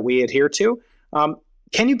 Commandments that we adhere to.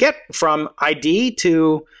 Can you get from ID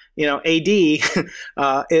to AD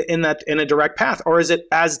in a direct path, or is it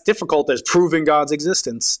as difficult as proving God's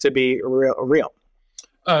existence to be real?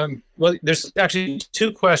 Well, there's actually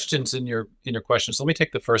two questions in your question. So let me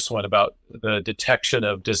take the first one about the detection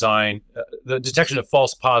of design, the detection of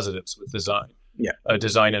false positives with design,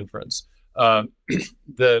 design inference.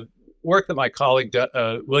 The work that my colleague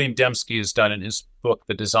William Dembski has done in his book,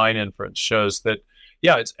 The Design Inference, shows that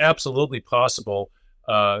it's absolutely possible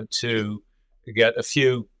to get a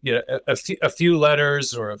few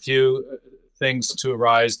letters or a few things to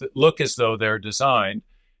arise that look as though they're designed.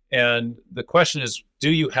 And the question is, do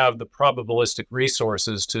you have the probabilistic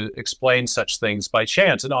resources to explain such things by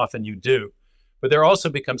chance? And often you do. But there also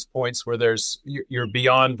becomes points where you're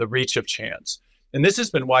beyond the reach of chance. And this has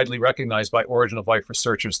been widely recognized by origin of life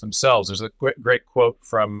researchers themselves. There's a great quote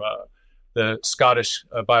from the Scottish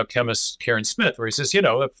biochemist Karen Smith, where he says,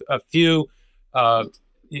 a few,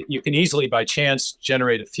 you can easily by chance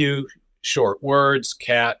generate a few short words,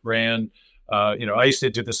 cat, ran. I used to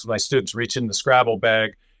do this with my students, reach in the Scrabble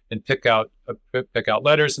bag and pick out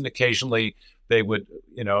letters, and occasionally they would,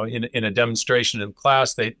 in a demonstration in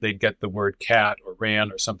class, they'd get the word cat or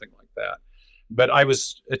ran or something like that. But I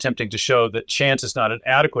was attempting to show that chance is not an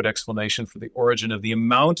adequate explanation for the origin of the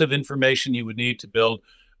amount of information you would need to build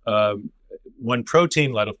one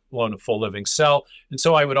protein, let alone a full living cell. And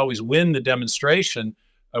so I would always win the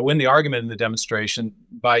argument in the demonstration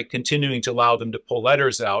by continuing to allow them to pull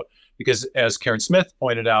letters out, because as Karen Smith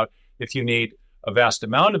pointed out, if you need a vast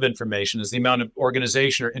amount of information, as the amount of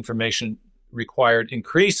organization or information required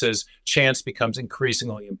increases, chance becomes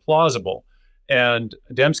increasingly implausible. And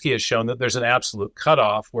Dembski has shown that there's an absolute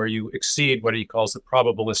cutoff where you exceed what he calls the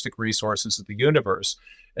probabilistic resources of the universe.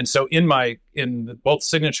 And so in both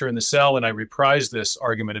Signature and the Cell, and I reprise this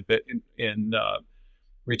argument a bit in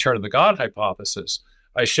Return of the God hypothesis,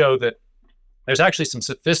 I show that there's actually some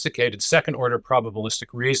sophisticated second-order probabilistic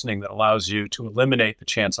reasoning that allows you to eliminate the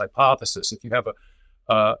chance hypothesis. If you have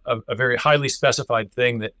a very highly specified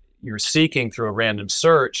thing that you're seeking through a random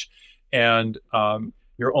search, and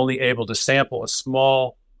you're only able to sample a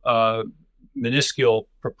small, minuscule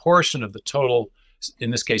proportion of the total,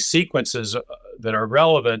 in this case, sequences that are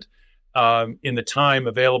relevant in the time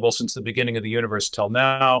available since the beginning of the universe till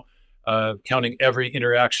now, counting every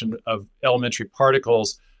interaction of elementary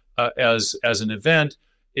particles as an event,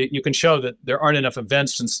 you can show that there aren't enough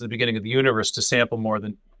events since the beginning of the universe to sample more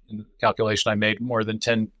than, in the calculation I made, more than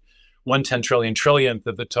 1/10 trillion trillionth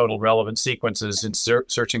of the total relevant sequences in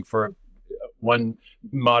searching for one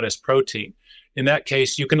modest protein. in that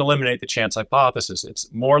case, you can eliminate the chance hypothesis.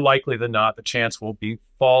 It's more likely than not the chance will be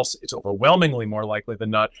false. It's overwhelmingly more likely than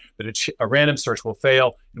not that a random search will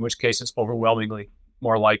fail, in which case it's overwhelmingly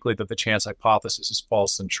more likely that the chance hypothesis is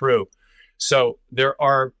false than true. So there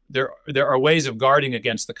are ways of guarding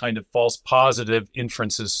against the kind of false positive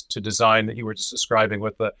inferences to design that you were just describing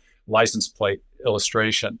with the license plate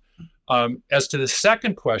illustration. As to the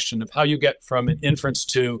second question of how you get from an inference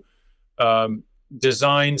to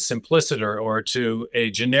design simplicity or to a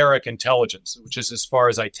generic intelligence, which is as far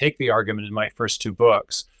as I take the argument in my first two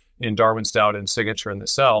books, in Darwin's Doubt and Signature in the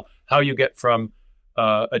Cell, how you get from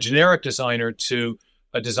a generic designer to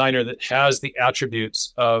a designer that has the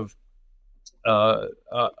attributes of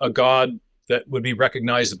a god that would be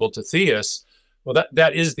recognizable to theists. Well,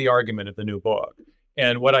 that is the argument of the new book.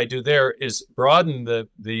 And what I do there is broaden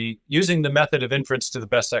the using the method of inference to the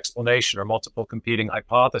best explanation, or multiple competing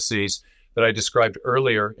hypotheses that I described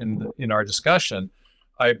earlier in our discussion.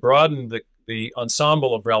 I broaden the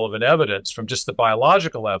ensemble of relevant evidence from just the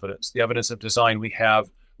biological evidence, the evidence of design we have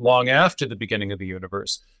long after the beginning of the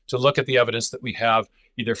universe, to look at the evidence that we have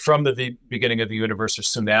either from the beginning of the universe or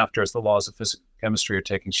soon after, as the laws of physics and chemistry are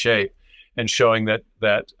taking shape, and showing that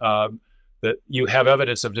you have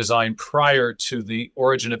evidence of design prior to the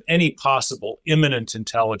origin of any possible imminent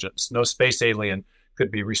intelligence. No space alien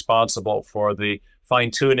could be responsible for the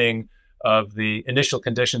fine-tuning of the initial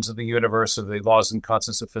conditions of the universe, of the laws and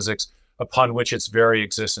constants of physics upon which its very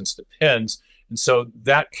existence depends. And so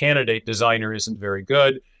that candidate designer isn't very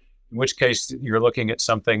good, in which case you're looking at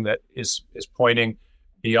something that is pointing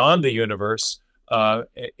beyond the universe.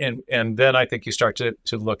 And then I think you start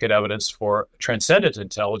to look at evidence for transcendent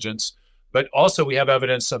intelligence. But also we have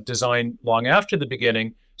evidence of design long after the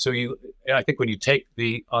beginning. So I think when you take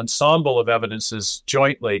the ensemble of evidences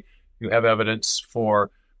jointly, you have evidence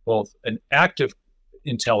for both an active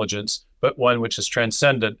intelligence, but one which is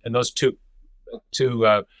transcendent. And those two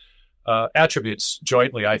attributes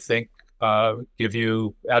jointly, I think, give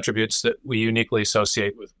you attributes that we uniquely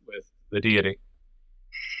associate with the deity.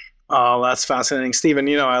 Oh, that's fascinating. Stephen,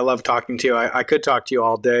 I love talking to you. I could talk to you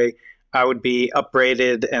all day. I would be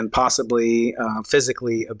upbraided and possibly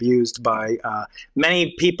physically abused by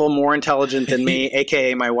many people more intelligent than me,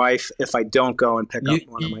 aka my wife, if I don't go and pick up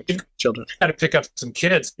one of my children. Got to pick up some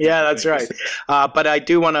kids. Yeah, that's right. But I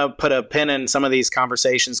do want to put a pin in some of these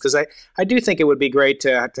conversations, because I do think it would be great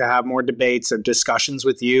to have more debates or discussions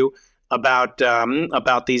with you about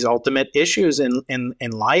these ultimate issues in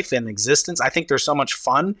life and existence. I think there's so much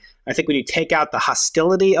fun. I think when you take out the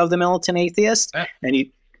hostility of the militant atheist and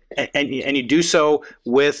you do so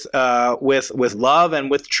with love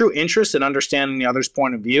and with true interest in understanding the other's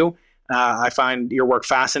point of view, I find your work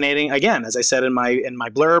fascinating. Again, as I said in my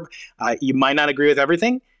blurb, you might not agree with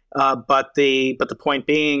everything, but the point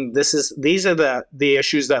being, these are the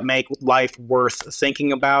issues that make life worth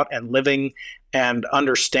thinking about and living and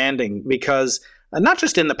understanding. Because not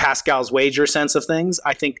just in the Pascal's wager sense of things,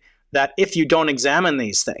 I think that if you don't examine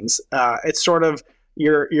these things, it's sort of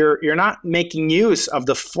you're not making use of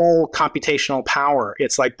the full computational power.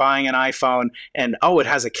 It's like buying an iPhone and, it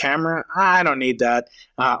has a camera. I don't need that.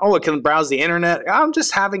 It can browse the internet. I'm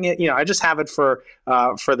just having it. I just have it for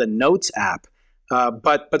the Notes app.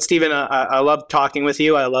 But Stephen, I love talking with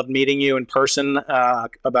you. I love meeting you in person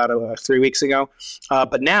about 3 weeks ago.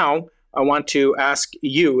 But now I want to ask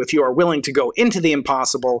you if you are willing to go into the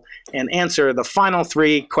impossible and answer the final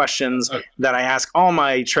 3 questions that I ask all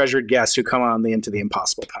my treasured guests who come on the Into the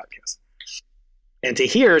Impossible podcast. And to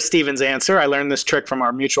hear Stephen's answer, I learned this trick from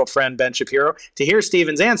our mutual friend, Ben Shapiro. To hear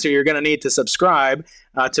Stephen's answer, you're going to need to subscribe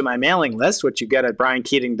to my mailing list, which you get at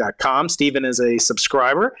briankeating.com. Stephen is a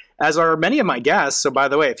subscriber, as are many of my guests. So, by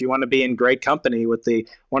the way, if you want to be in great company with the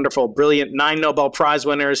wonderful, brilliant 9 Nobel Prize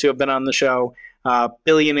winners who have been on the show,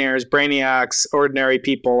 billionaires, brainiacs, ordinary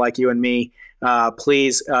people like you and me,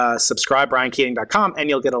 please subscribe briankeating.com, and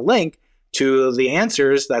you'll get a link to the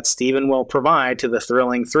answers that Stephen will provide to the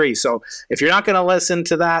thrilling 3. So if you're not going to listen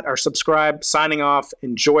to that or subscribe, signing off,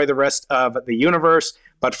 enjoy the rest of the universe.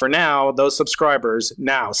 But for now, those subscribers,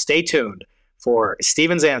 now stay tuned for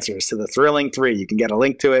Stephen's answers to the thrilling 3. You can get a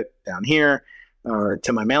link to it down here or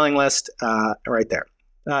to my mailing list right there.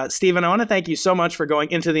 Stephen, I want to thank you so much for going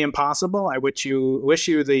into the impossible. I wish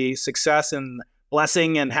you the success and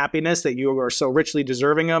blessing and happiness that you are so richly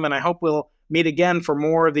deserving of. And I hope we'll meet again for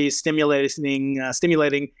more of these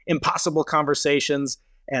stimulating impossible conversations.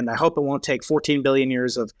 And I hope it won't take 14 billion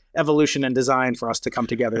years of evolution and design for us to come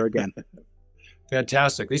together again.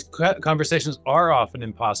 Fantastic. These conversations are often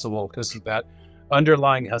impossible because of that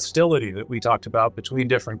underlying hostility that we talked about between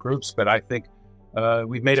different groups. But I think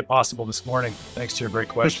we've made it possible this morning thanks to your great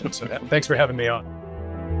questions. So thanks for having me on.